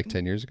would like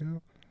 10 years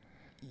ago?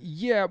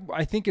 Yeah,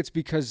 I think it's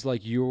because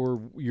like you're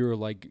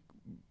like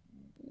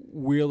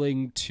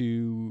willing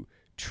to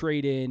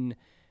trade in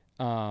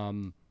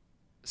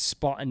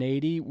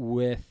spontaneity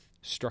with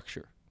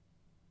structure.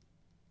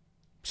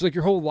 So like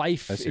your whole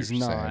life is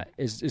not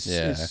is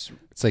it's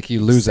like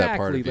you lose that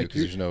part of you like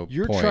because there's no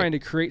you're point. Trying to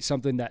create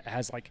something that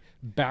has like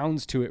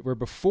bounds to it, where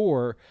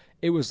before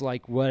it was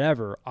like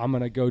whatever, I'm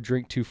gonna go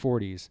drink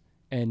 240s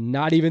and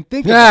not even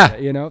think about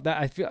it, that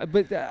I feel.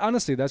 But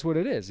honestly, that's what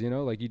it is,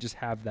 like you just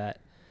have that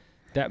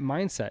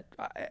mindset.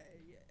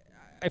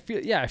 I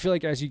feel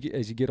like as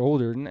you get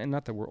older, and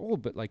not that we're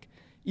old, but like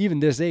even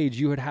this age,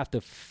 you would have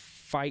to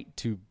fight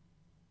to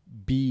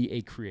be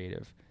a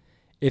creative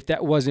if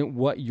that wasn't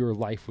what your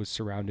life was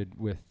surrounded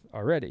with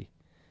already.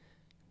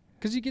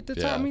 Because you get the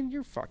time, I mean,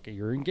 you're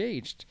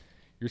engaged.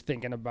 You're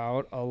thinking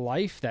about a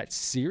life that's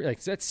serious.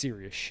 Like that's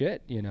serious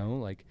shit,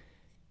 like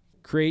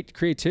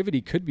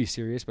creativity could be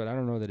serious, but I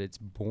don't know that it's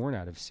born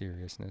out of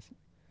seriousness.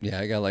 Yeah,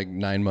 I got like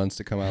 9 months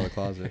to come out of the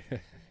closet.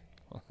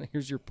 Well,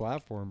 here's your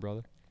platform,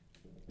 brother.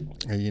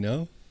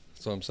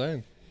 That's what I'm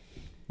saying.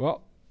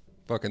 Well,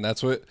 fucking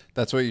that's what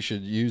you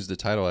should use the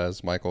title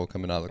as, Michael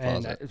coming out of the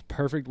closet. And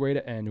perfect way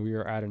to end. We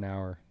are at an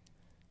hour.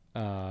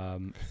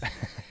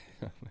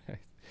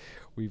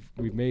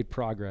 We've made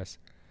progress.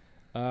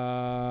 What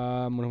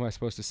am I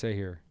supposed to say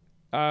here?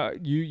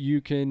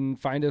 You can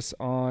find us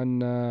on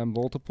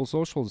multiple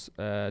socials,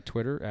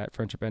 Twitter at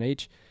Friendship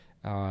NH,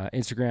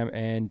 Instagram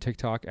and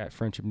TikTok at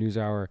Friendship News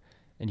Hour,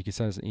 and you can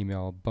send us an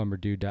email,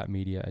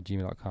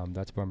 bummerdude.media@gmail.com.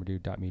 That's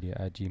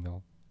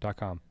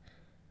bummerdude.media@gmail.com.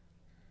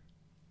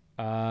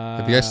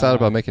 Have you guys thought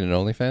about making an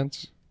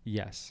OnlyFans?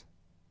 Yes.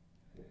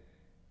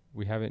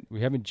 We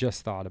haven't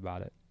just thought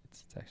about it.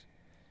 It's actually,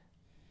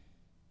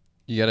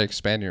 you got to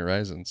expand your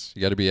horizons.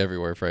 You got to be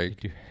everywhere,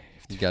 Frank.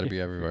 You got to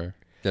be everywhere.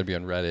 You got to be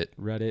on Reddit,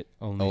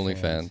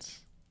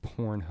 OnlyFans,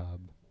 Pornhub.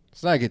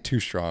 Let's not get too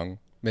strong.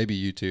 Maybe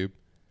YouTube.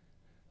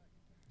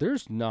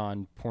 There's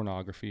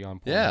non-pornography on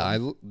Pornhub. Yeah,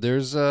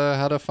 there's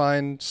How to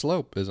Find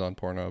Slope is on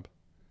Pornhub.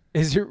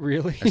 Is it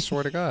really? I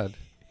swear to God.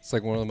 It's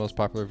like one of the most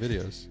popular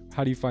videos.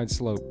 How do you find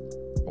slope?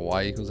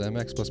 Y =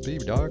 mx + b,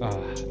 dog. Ah,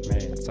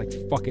 man, it's like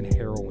fucking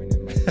heroin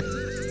in my